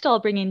 Next, I'll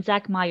bring in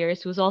Zach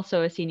Myers, who's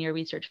also a senior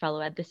research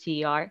fellow at the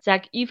CER.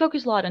 Zach, you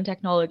focus a lot on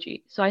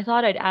technology, so I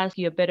thought I'd ask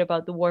you a bit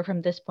about the war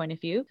from this point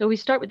of view. So we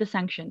start with the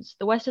sanctions.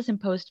 The West has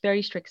imposed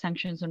very strict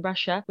sanctions on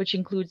Russia, which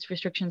includes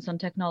restrictions on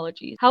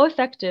technologies. How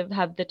effective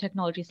have the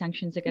technology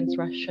sanctions against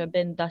Russia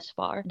been thus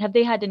far? And have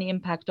they had any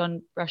impact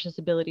on Russia's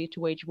ability to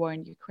wage war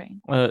in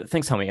Ukraine?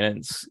 Thanks, Helmi, and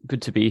it's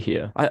good to be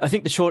here. I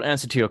think the short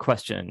answer to your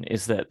question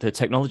is that the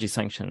technology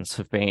sanctions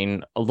have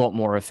been a lot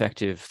more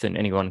effective than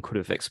anyone could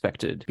have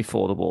expected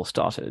before the war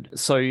started.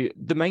 So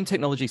the main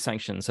technology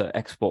sanctions are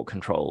export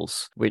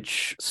controls,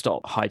 which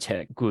stop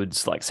high-tech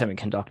goods like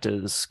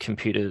semiconductors,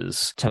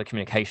 computers,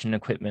 telecommunication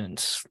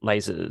equipment,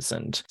 lasers,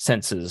 and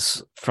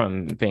sensors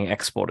from being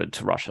exported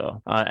to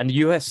Russia. And the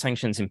US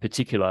sanctions in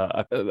particular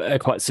are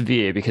quite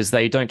severe because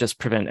they don't just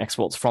prevent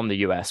exports from the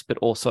US, but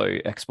also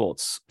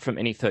exports from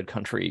any third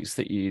countries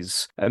that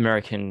use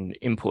American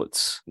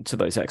inputs to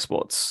those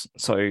exports.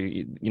 So,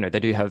 they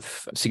do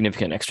have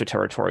significant extra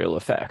extraterritorial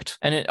effect.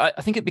 And I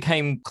think it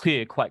became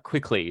clear quite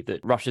quickly that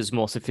Russia's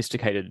more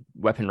sophisticated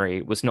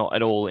weaponry was not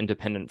at all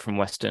independent from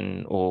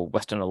Western or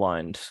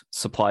Western-aligned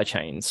supply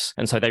chains.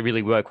 And so they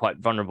really were quite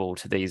vulnerable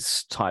to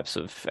these types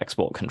of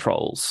export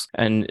controls.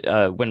 And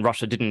when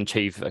Russia didn't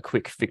achieve a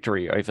quick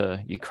victory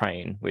over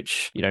Ukraine,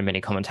 which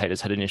many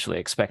commentators had initially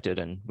expected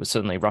and was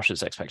certainly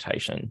Russia's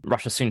expectation,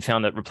 Russia soon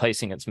found that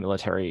replacing its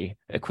military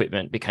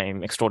equipment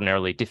became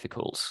extraordinarily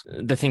difficult.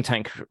 The think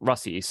tank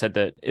Russi said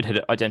that it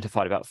had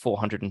identified about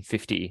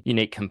 450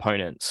 unique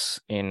components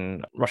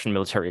in Russian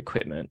military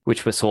equipment,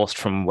 which were sourced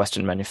from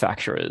Western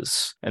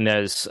manufacturers. And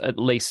there's at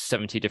least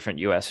 70 different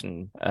US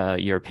and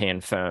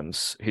European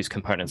firms whose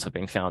components have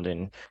been found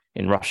in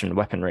Russian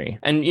weaponry.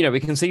 And, we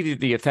can see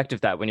the effect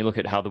of that when you look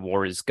at how the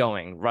war is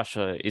going.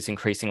 Russia is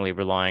increasingly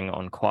relying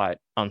on quite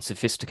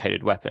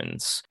unsophisticated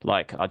weapons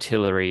like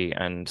artillery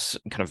and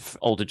kind of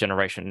older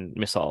generation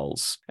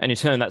missiles. And in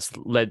turn, that's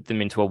led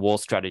them into a war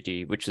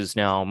strategy, which is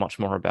now much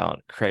more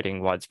about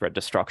creating widespread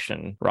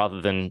destruction rather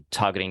than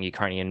targeting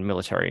Ukrainian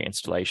military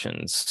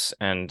installations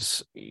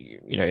and,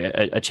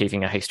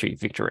 achieving a hasty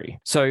victory.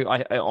 So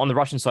on the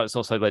Russian side, it's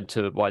also led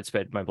to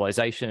widespread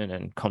mobilization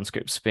and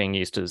conscripts being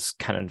used as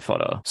cannon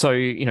fodder. So,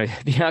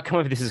 the outcome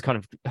of this is kind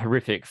of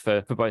horrific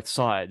for both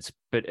sides,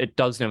 but it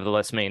does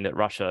nevertheless mean that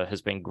Russia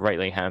has been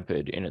greatly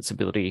hampered in its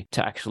ability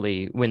to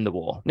actually win the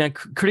war. Now,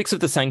 critics of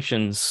the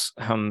sanctions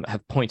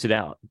have pointed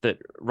out that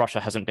Russia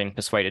hasn't been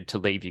persuaded to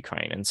leave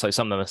Ukraine. And so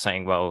some of them are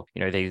saying, well,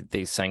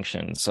 these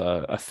sanctions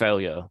are a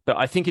failure. But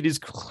I think it is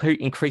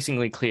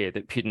increasingly clear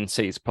that Putin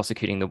sees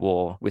prosecuting the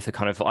war with a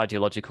kind of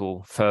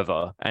ideological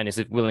fervor and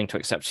is willing to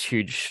accept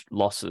huge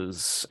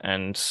losses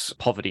and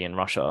poverty in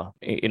Russia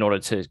in order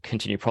to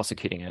continue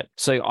prosecuting it.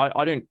 So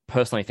I don't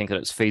personally think that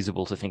it's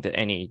feasible to think that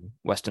any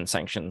Western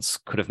sanctions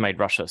could have made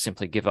Russia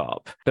simply give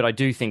up. But I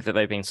do think that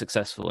they've been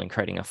successful in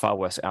creating a far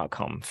worse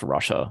outcome for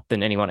Russia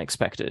than anyone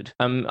expected.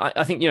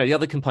 I think, the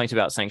other complaint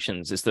about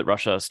sanctions is that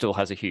Russia still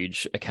has a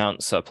huge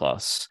account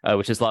surplus,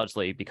 which is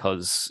largely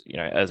because,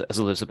 as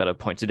Elizabeth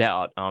pointed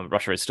out,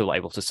 Russia is still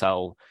able to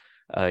sell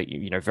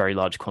very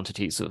large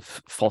quantities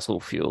of fossil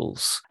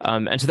fuels.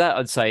 And to that,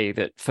 I'd say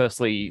that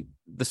firstly,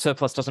 the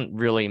surplus doesn't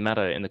really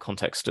matter in the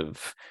context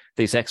of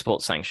these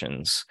export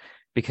sanctions,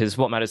 because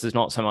what matters is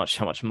not so much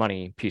how much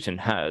money Putin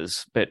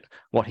has, but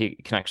what he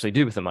can actually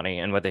do with the money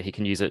and whether he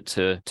can use it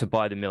to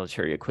buy the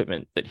military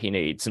equipment that he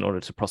needs in order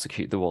to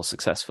prosecute the war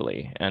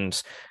successfully.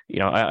 And,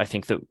 I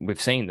think that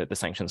we've seen that the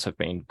sanctions have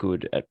been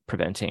good at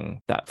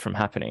preventing that from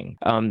happening.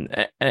 And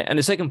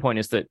the second point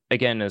is that,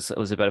 again, as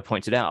Elizabeth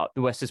pointed out,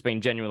 the West has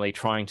been genuinely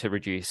trying to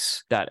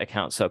reduce that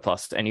account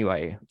surplus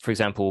anyway, for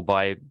example,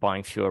 by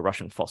buying fewer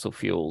Russian fossil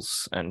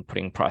fuels and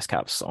putting price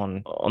caps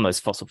on those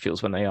fossil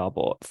fuels when they are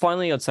bought.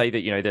 Finally, I'd say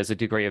that, there's a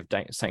degree of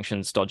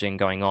sanctions dodging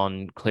going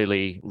on.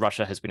 Clearly,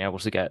 Russia has been able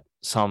to get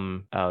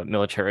some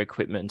military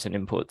equipment and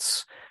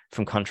inputs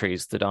from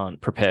countries that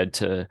aren't prepared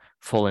to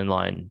fall in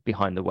line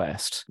behind the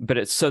West. But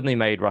it's certainly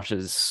made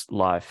Russia's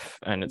life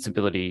and its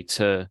ability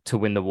to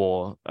win the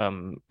war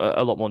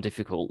a lot more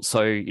difficult.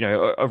 So,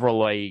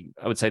 overall, I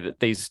would say that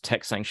these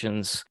tech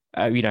sanctions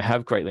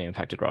have greatly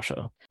impacted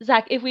Russia.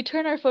 Zach, if we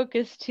turn our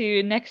focus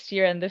to next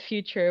year and the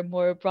future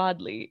more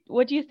broadly,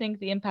 what do you think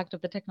the impact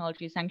of the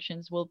technology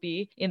sanctions will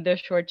be in the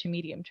short to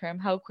medium term?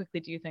 How quickly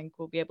do you think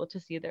we'll be able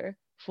to see their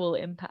full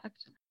impact?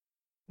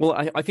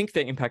 Well, I think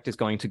the impact is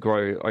going to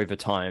grow over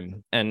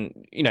time. And,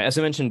 as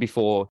I mentioned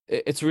before,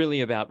 it's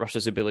really about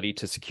Russia's ability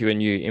to secure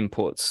new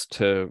inputs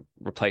to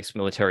replace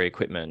military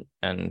equipment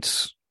and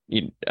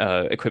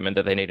equipment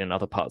that they need in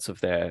other parts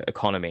of their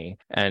economy.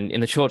 And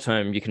in the short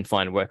term, you can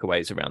find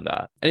workaways around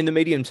that. And in the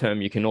medium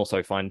term, you can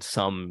also find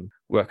some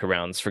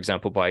workarounds, for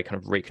example, by kind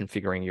of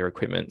reconfiguring your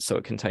equipment so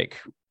it can take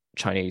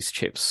Chinese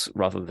chips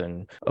rather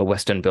than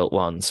Western-built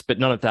ones. But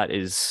none of that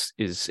is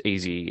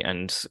easy,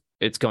 and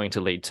it's going to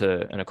lead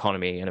to an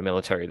economy and a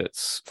military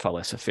that's far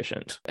less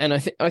efficient. And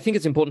I think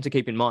it's important to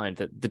keep in mind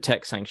that the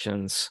tech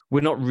sanctions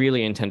were not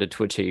really intended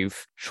to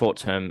achieve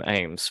short-term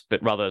aims,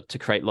 but rather to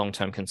create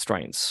long-term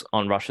constraints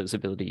on Russia's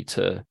ability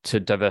to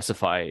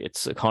diversify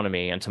its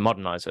economy and to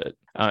modernize it.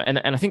 And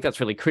I think that's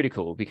really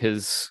critical,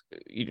 because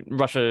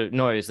Russia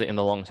knows that in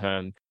the long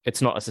term,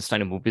 it's not a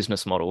sustainable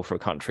business model for a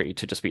country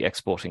to just be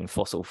exporting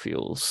fossil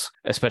fuels,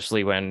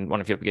 especially when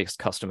one of your biggest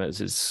customers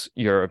is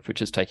Europe,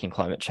 which is taking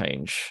climate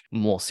change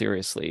more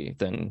seriously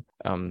than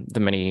the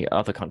many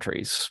other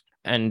countries.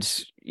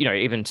 And,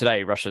 even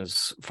today,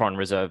 Russia's foreign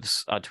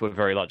reserves are to a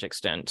very large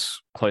extent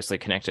closely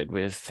connected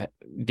with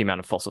the amount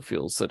of fossil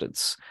fuels that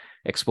it's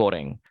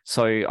exporting.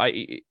 So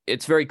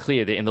it's very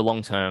clear that in the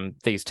long term,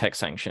 these tech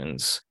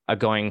sanctions are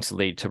going to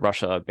lead to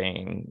Russia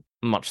being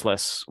much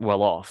less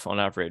well off on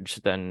average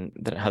than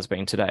it has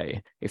been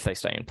today if they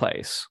stay in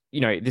place.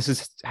 This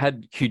has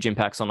had huge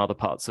impacts on other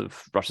parts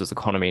of Russia's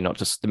economy, not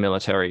just the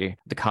military.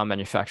 The car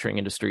manufacturing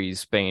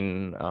industry's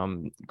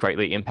been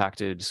greatly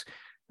impacted.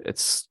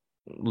 It's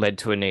led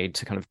to a need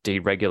to kind of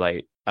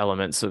deregulate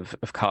elements of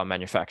car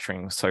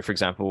manufacturing. So, for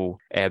example,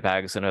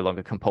 airbags are no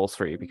longer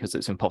compulsory because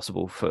it's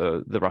impossible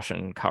for the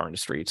Russian car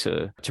industry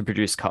to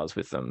produce cars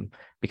with them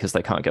because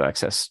they can't get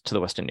access to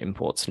the Western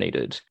imports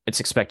needed. It's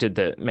expected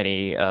that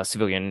many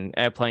civilian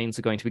airplanes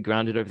are going to be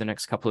grounded over the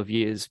next couple of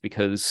years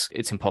because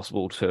it's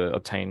impossible to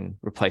obtain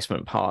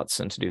replacement parts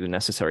and to do the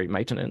necessary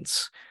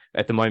maintenance.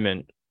 At the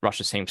moment,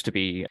 Russia seems to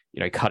be,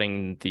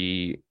 cutting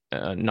the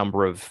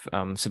number of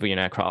civilian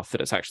aircraft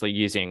that it's actually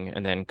using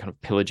and then kind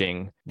of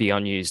pillaging the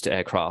unused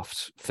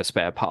aircraft for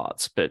spare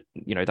parts. But,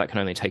 that can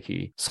only take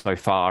you so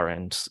far.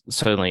 And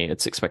certainly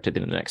it's expected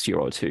that in the next year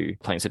or two,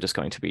 planes are just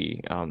going to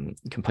be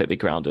completely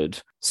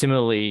grounded.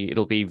 Similarly,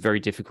 it'll be very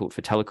difficult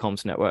for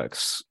telecoms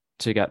networks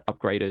to get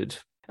upgraded.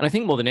 And I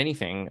think more than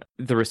anything,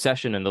 the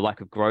recession and the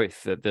lack of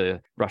growth that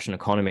the Russian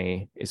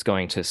economy is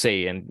going to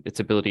see and its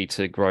ability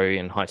to grow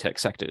in high-tech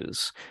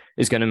sectors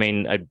is going to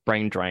mean a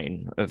brain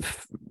drain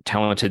of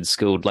talented,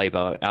 skilled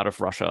labor out of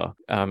Russia,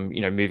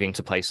 moving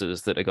to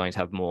places that are going to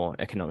have more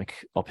economic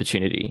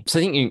opportunity. So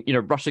I think,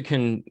 Russia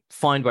can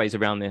find ways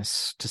around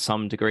this to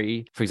some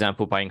degree, for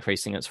example, by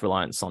increasing its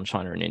reliance on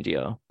China and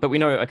India. But we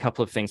know a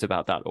couple of things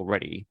about that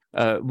already.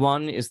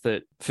 One is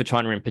that for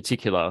China in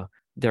particular,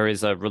 there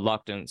is a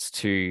reluctance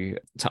to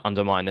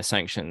undermine the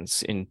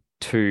sanctions in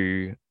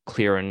too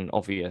clear and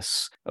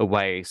obvious a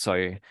way.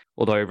 So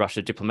although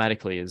Russia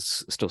diplomatically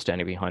is still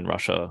standing behind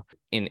Russia,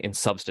 in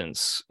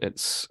substance,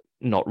 it's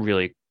not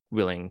really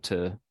willing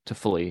to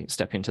fully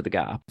step into the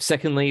gap.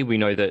 Secondly, we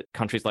know that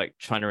countries like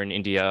China and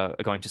India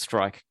are going to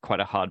strike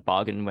quite a hard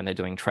bargain when they're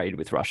doing trade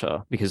with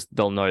Russia, because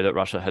they'll know that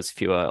Russia has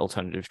fewer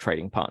alternative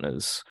trading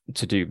partners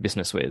to do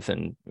business with.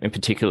 And in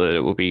particular,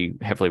 it will be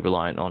heavily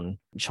reliant on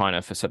China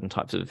for certain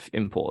types of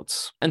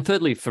imports. And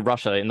thirdly, for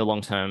Russia, in the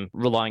long term,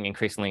 relying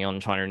increasingly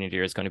on China and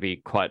India is going to be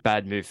quite a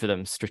bad move for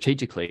them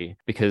strategically,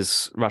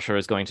 because Russia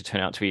is going to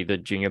turn out to be the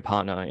junior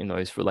partner in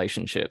those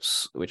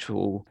relationships, which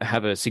will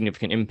have a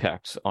significant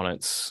impact on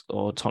its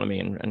autonomy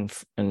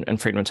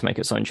and freedom to make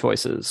its own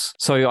choices.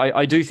 So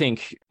I do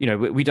think,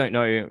 we don't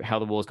know how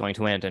the war is going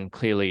to end, and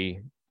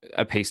clearly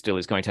a peace deal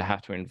is going to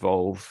have to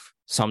involve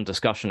some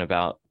discussion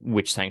about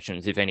which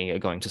sanctions, if any, are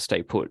going to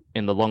stay put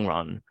in the long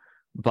run.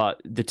 But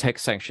the tech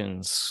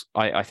sanctions,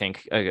 I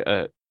think,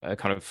 are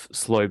kind of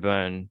slow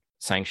burn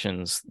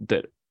sanctions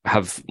that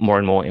have more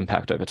and more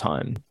impact over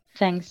time.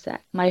 Thanks,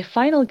 Zach. My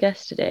final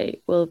guest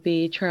today will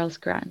be Charles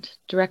Grant,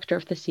 director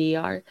of the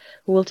CER,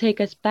 who will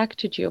take us back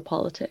to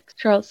geopolitics.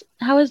 Charles,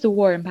 how has the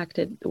war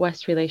impacted the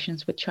West's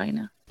relations with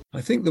China?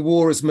 I think the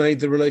war has made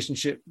the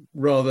relationship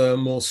rather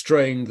more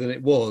strained than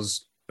it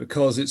was,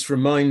 because it's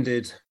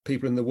reminded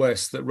people in the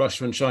West that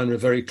Russia and China are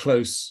very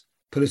close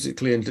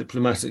politically and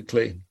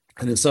diplomatically,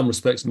 and in some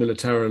respects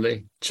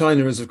militarily.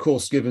 China has, of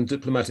course, given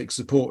diplomatic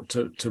support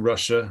to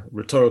Russia,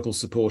 rhetorical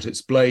support.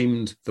 It's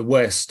blamed the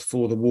West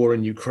for the war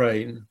in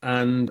Ukraine.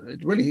 And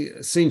it really,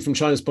 seen from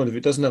China's point of view,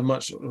 it doesn't have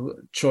much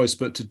choice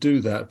but to do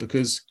that,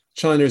 because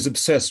China is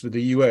obsessed with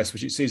the US,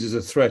 which it sees as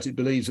a threat. It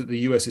believes that the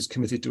US is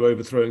committed to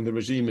overthrowing the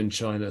regime in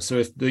China. So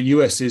if the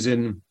US is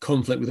in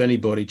conflict with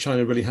anybody,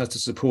 China really has to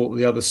support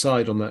the other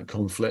side on that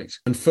conflict.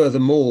 And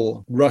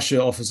furthermore,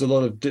 Russia offers a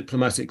lot of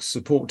diplomatic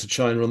support to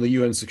China on the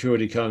UN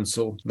Security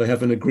Council. They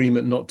have an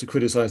agreement not to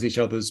criticize each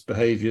other's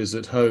behaviors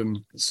at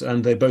home.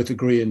 And they both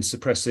agree in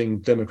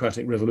suppressing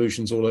democratic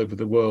revolutions all over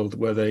the world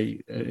where they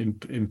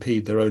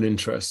impede their own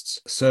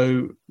interests.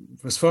 So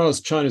as far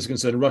as China is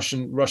concerned,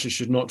 Russia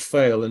should not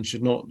fail and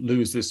should not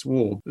lose this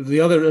war.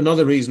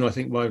 Another reason I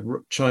think why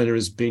China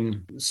has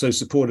been so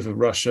supportive of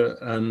Russia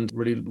and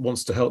really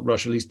wants to help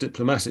Russia, at least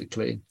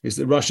diplomatically, is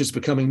that Russia is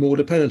becoming more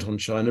dependent on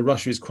China.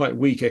 Russia is quite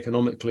weak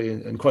economically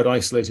and quite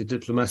isolated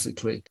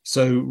diplomatically.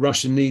 So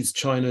Russia needs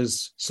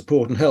China's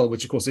support and help,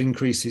 which of course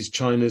increases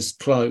China's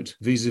clout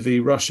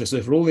vis-a-vis Russia.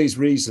 So for all these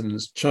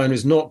reasons, China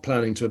is not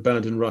planning to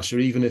abandon Russia,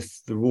 even if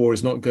the war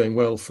is not going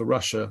well for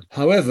Russia.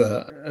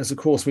 However, as of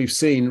course we've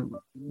seen,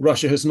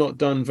 Russia has not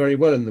done very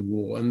well in the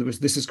war, and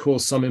this has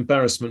caused some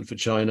embarrassment for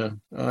China.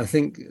 I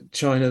think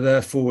China,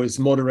 therefore, is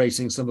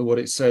moderating some of what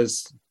it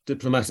says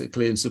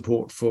diplomatically in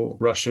support for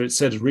Russia. It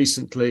said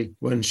recently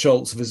when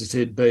Scholz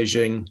visited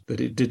Beijing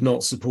that it did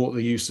not support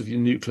the use of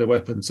nuclear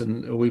weapons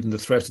or even the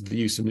threat of the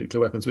use of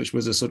nuclear weapons, which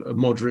was a sort of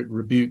moderate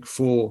rebuke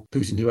for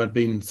Putin, who had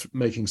been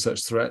making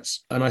such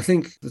threats. And I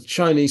think the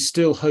Chinese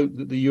still hope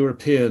that the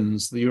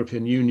Europeans, the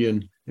European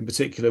Union in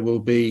particular, will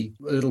be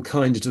a little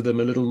kinder to them,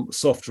 a little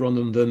softer on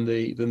them than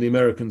the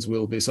Americans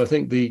will be. So I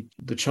think the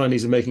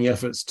Chinese are making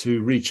efforts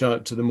to reach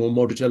out to the more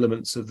moderate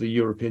elements of the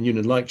European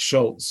Union, like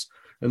Scholz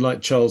and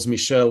like Charles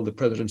Michel, the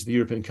president of the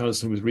European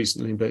Council, who was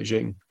recently in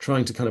Beijing,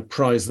 trying to kind of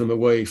prise them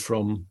away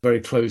from very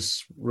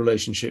close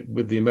relationship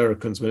with the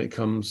Americans when it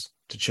comes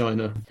to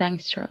China.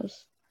 Thanks,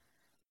 Charles.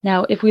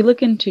 Now, if we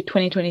look into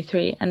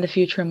 2023 and the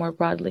future more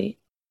broadly,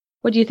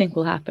 what do you think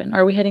will happen?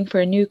 Are we heading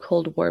for a new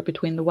Cold War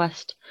between the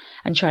West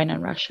and China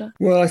and Russia?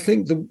 Well, I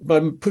think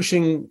by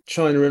pushing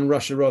China and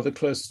Russia rather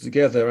closer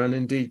together, and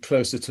indeed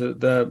closer to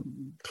their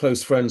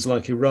close friends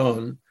like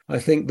Iran, I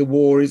think the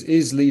war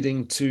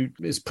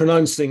is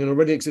pronouncing an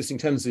already existing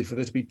tendency for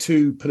there to be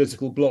two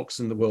political blocs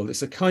in the world.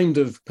 It's a kind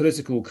of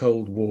political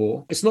Cold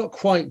War. It's not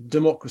quite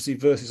democracy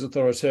versus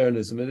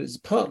authoritarianism, and it's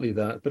partly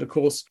that. But of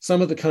course,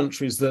 some of the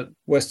countries that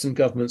Western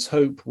governments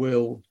hope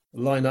will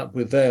line up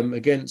with them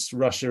against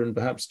Russia and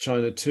perhaps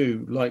China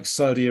too, like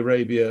Saudi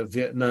Arabia,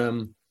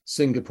 Vietnam,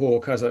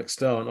 Singapore,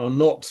 Kazakhstan, are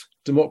not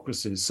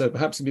democracies. So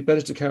perhaps it'd be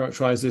better to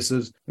characterize this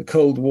as the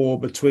Cold War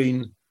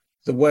between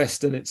the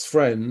West and its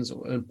friends,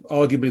 and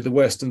arguably the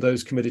West and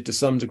those committed to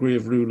some degree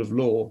of rule of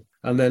law,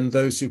 and then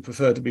those who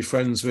prefer to be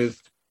friends with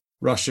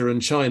Russia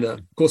and China.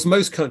 Of course,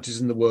 most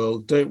countries in the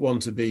world don't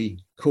want to be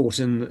caught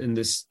in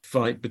this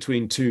fight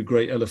between two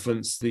great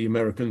elephants, the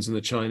Americans and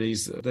the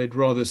Chinese. They'd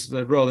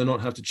rather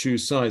not have to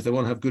choose sides. They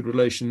want to have good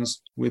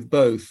relations with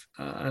both.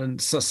 And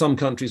some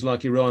countries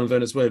like Iran and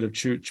Venezuela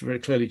have very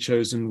clearly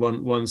chosen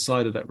one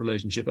side of that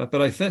relationship.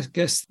 But I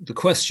guess the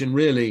question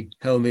really,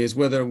 Helmi, is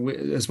whether,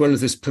 as well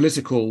as this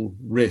political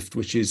rift,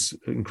 which is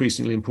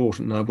increasingly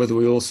important now, whether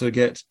we also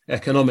get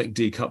economic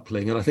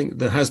decoupling. And I think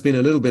there has been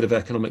a little bit of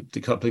economic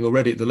decoupling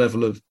already at the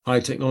level of high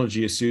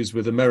technology issues,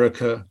 with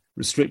America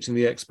restricting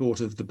the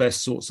export of the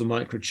best sorts of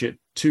microchip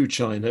to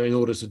China in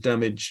order to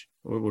damage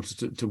or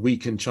to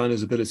weaken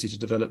China's ability to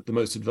develop the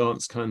most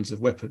advanced kinds of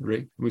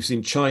weaponry. We've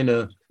seen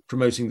China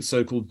promoting the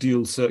so-called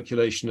dual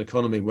circulation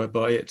economy,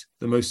 whereby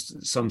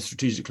some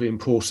strategically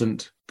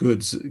important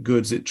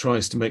goods it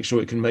tries to make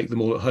sure it can make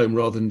them all at home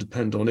rather than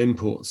depend on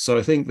imports. So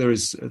I think there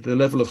is, at the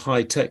level of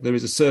high tech, there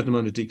is a certain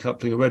amount of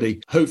decoupling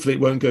already. Hopefully it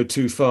won't go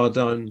too far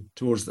down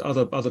towards the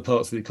other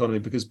parts of the economy,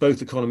 because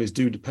both economies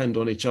do depend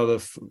on each other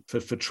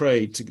for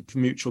trade, for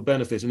mutual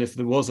benefit. And if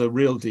there was a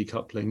real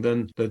decoupling,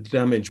 then the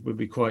damage would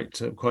be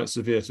quite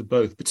severe to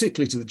both,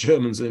 particularly to the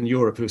Germans in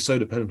Europe, who are so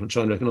dependent on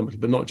China economically,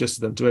 but not just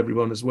to them, to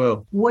everyone as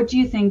well. What do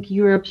you think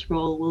Europe's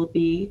role will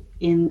be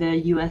in the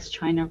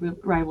US-China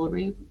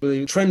rivalry?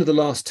 The trend of the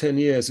last 10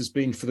 years has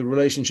been for the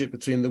relationship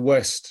between the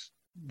West,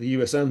 the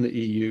US and the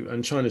EU,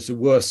 and China to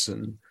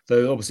worsen,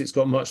 though obviously it's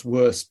got much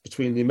worse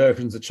between the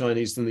Americans and the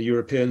Chinese than the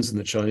Europeans and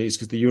the Chinese,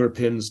 because the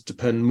Europeans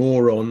depend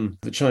more on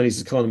the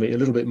Chinese economy, a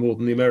little bit more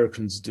than the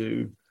Americans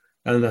do.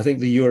 And I think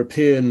the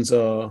Europeans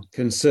are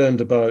concerned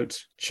about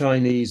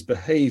Chinese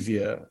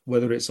behavior,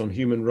 whether it's on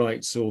human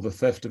rights or the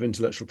theft of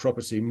intellectual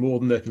property, more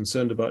than they're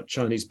concerned about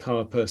Chinese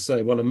power per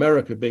se. While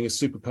America, being a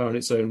superpower in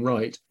its own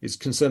right, is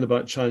concerned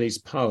about Chinese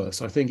power.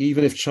 So I think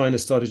even if China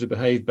started to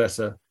behave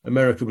better,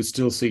 America would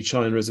still see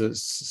China as a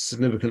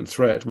significant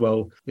threat.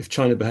 Well, if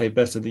China behaved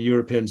better, the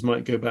Europeans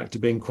might go back to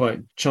being quite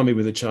chummy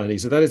with the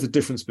Chinese. So that is the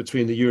difference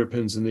between the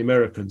Europeans and the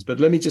Americans. But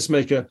let me just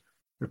make a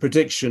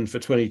prediction for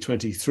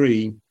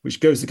 2023,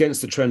 which goes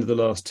against the trend of the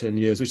last 10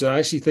 years, which I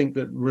actually think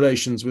that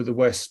relations with the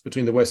West,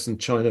 between the West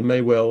and China, may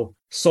well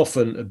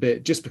soften a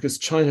bit, just because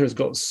China has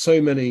got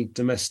so many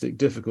domestic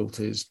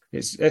difficulties.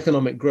 Its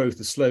economic growth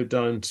has slowed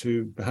down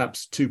to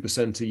perhaps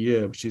 2% a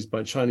year, which is,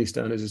 by Chinese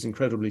standards, is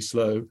incredibly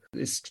slow.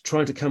 It's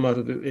trying to come out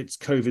of its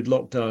COVID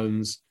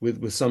lockdowns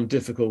with some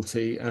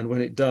difficulty, and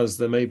when it does,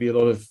 there may be a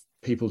lot of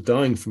people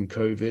dying from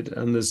COVID.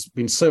 And there's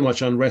been so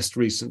much unrest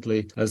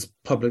recently as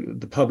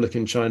the public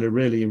in China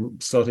really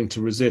starting to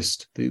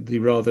resist the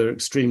rather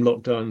extreme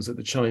lockdowns that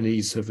the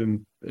Chinese have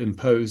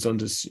imposed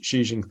under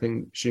Xi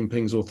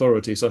Jinping's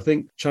authority. So I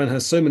think China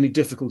has so many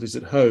difficulties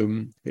at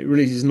home. It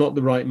really is not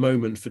the right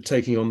moment for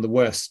taking on the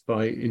West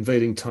by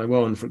invading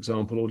Taiwan, for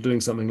example, or doing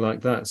something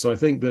like that. So I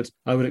think that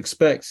I would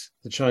expect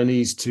the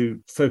Chinese to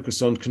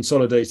focus on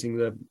consolidating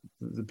the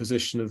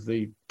position of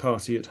the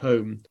party at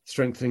home,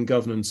 strengthening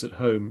governance at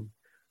home,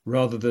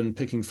 rather than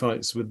picking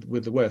fights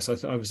with the West.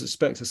 I would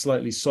expect a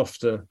slightly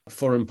softer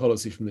foreign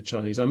policy from the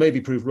Chinese. I may be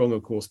proved wrong,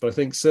 of course, but I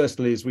think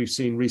certainly, as we've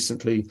seen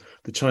recently,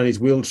 the Chinese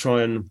will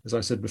try and, as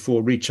I said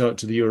before, reach out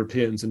to the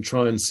Europeans and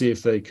try and see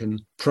if they can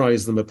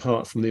prize them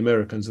apart from the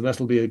Americans. And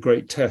that'll be a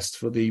great test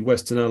for the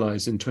Western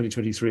allies in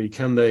 2023.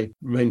 Can they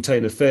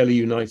maintain a fairly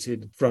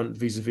united front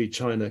vis-a-vis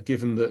China,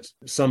 given that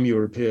some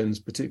Europeans,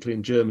 particularly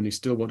in Germany,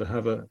 still want to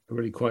have a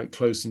really quite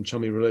close and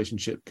chummy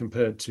relationship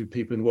compared to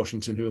people in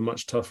Washington who are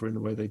much tougher in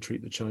the way they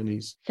treat the Chinese.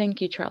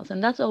 Thank you, Charles.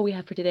 And that's all we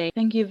have for today.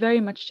 Thank you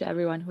very much to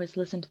everyone who has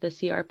listened to the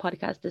CR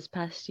podcast this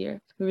past year.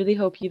 We really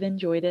hope you've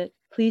enjoyed it.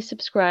 Please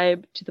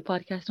subscribe to the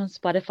podcast on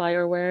Spotify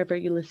or wherever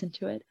you listen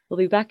to it. We'll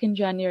be back in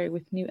January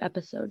with new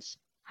episodes.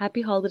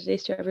 Happy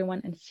holidays to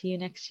everyone and see you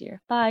next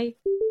year. Bye.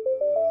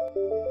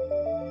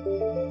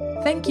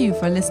 Thank you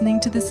for listening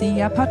to the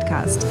CER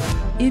podcast.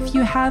 If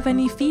you have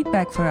any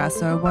feedback for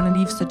us or want to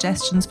leave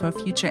suggestions for a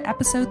future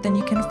episode, then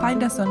you can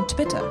find us on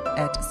Twitter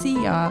at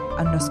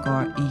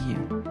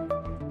CER_EU.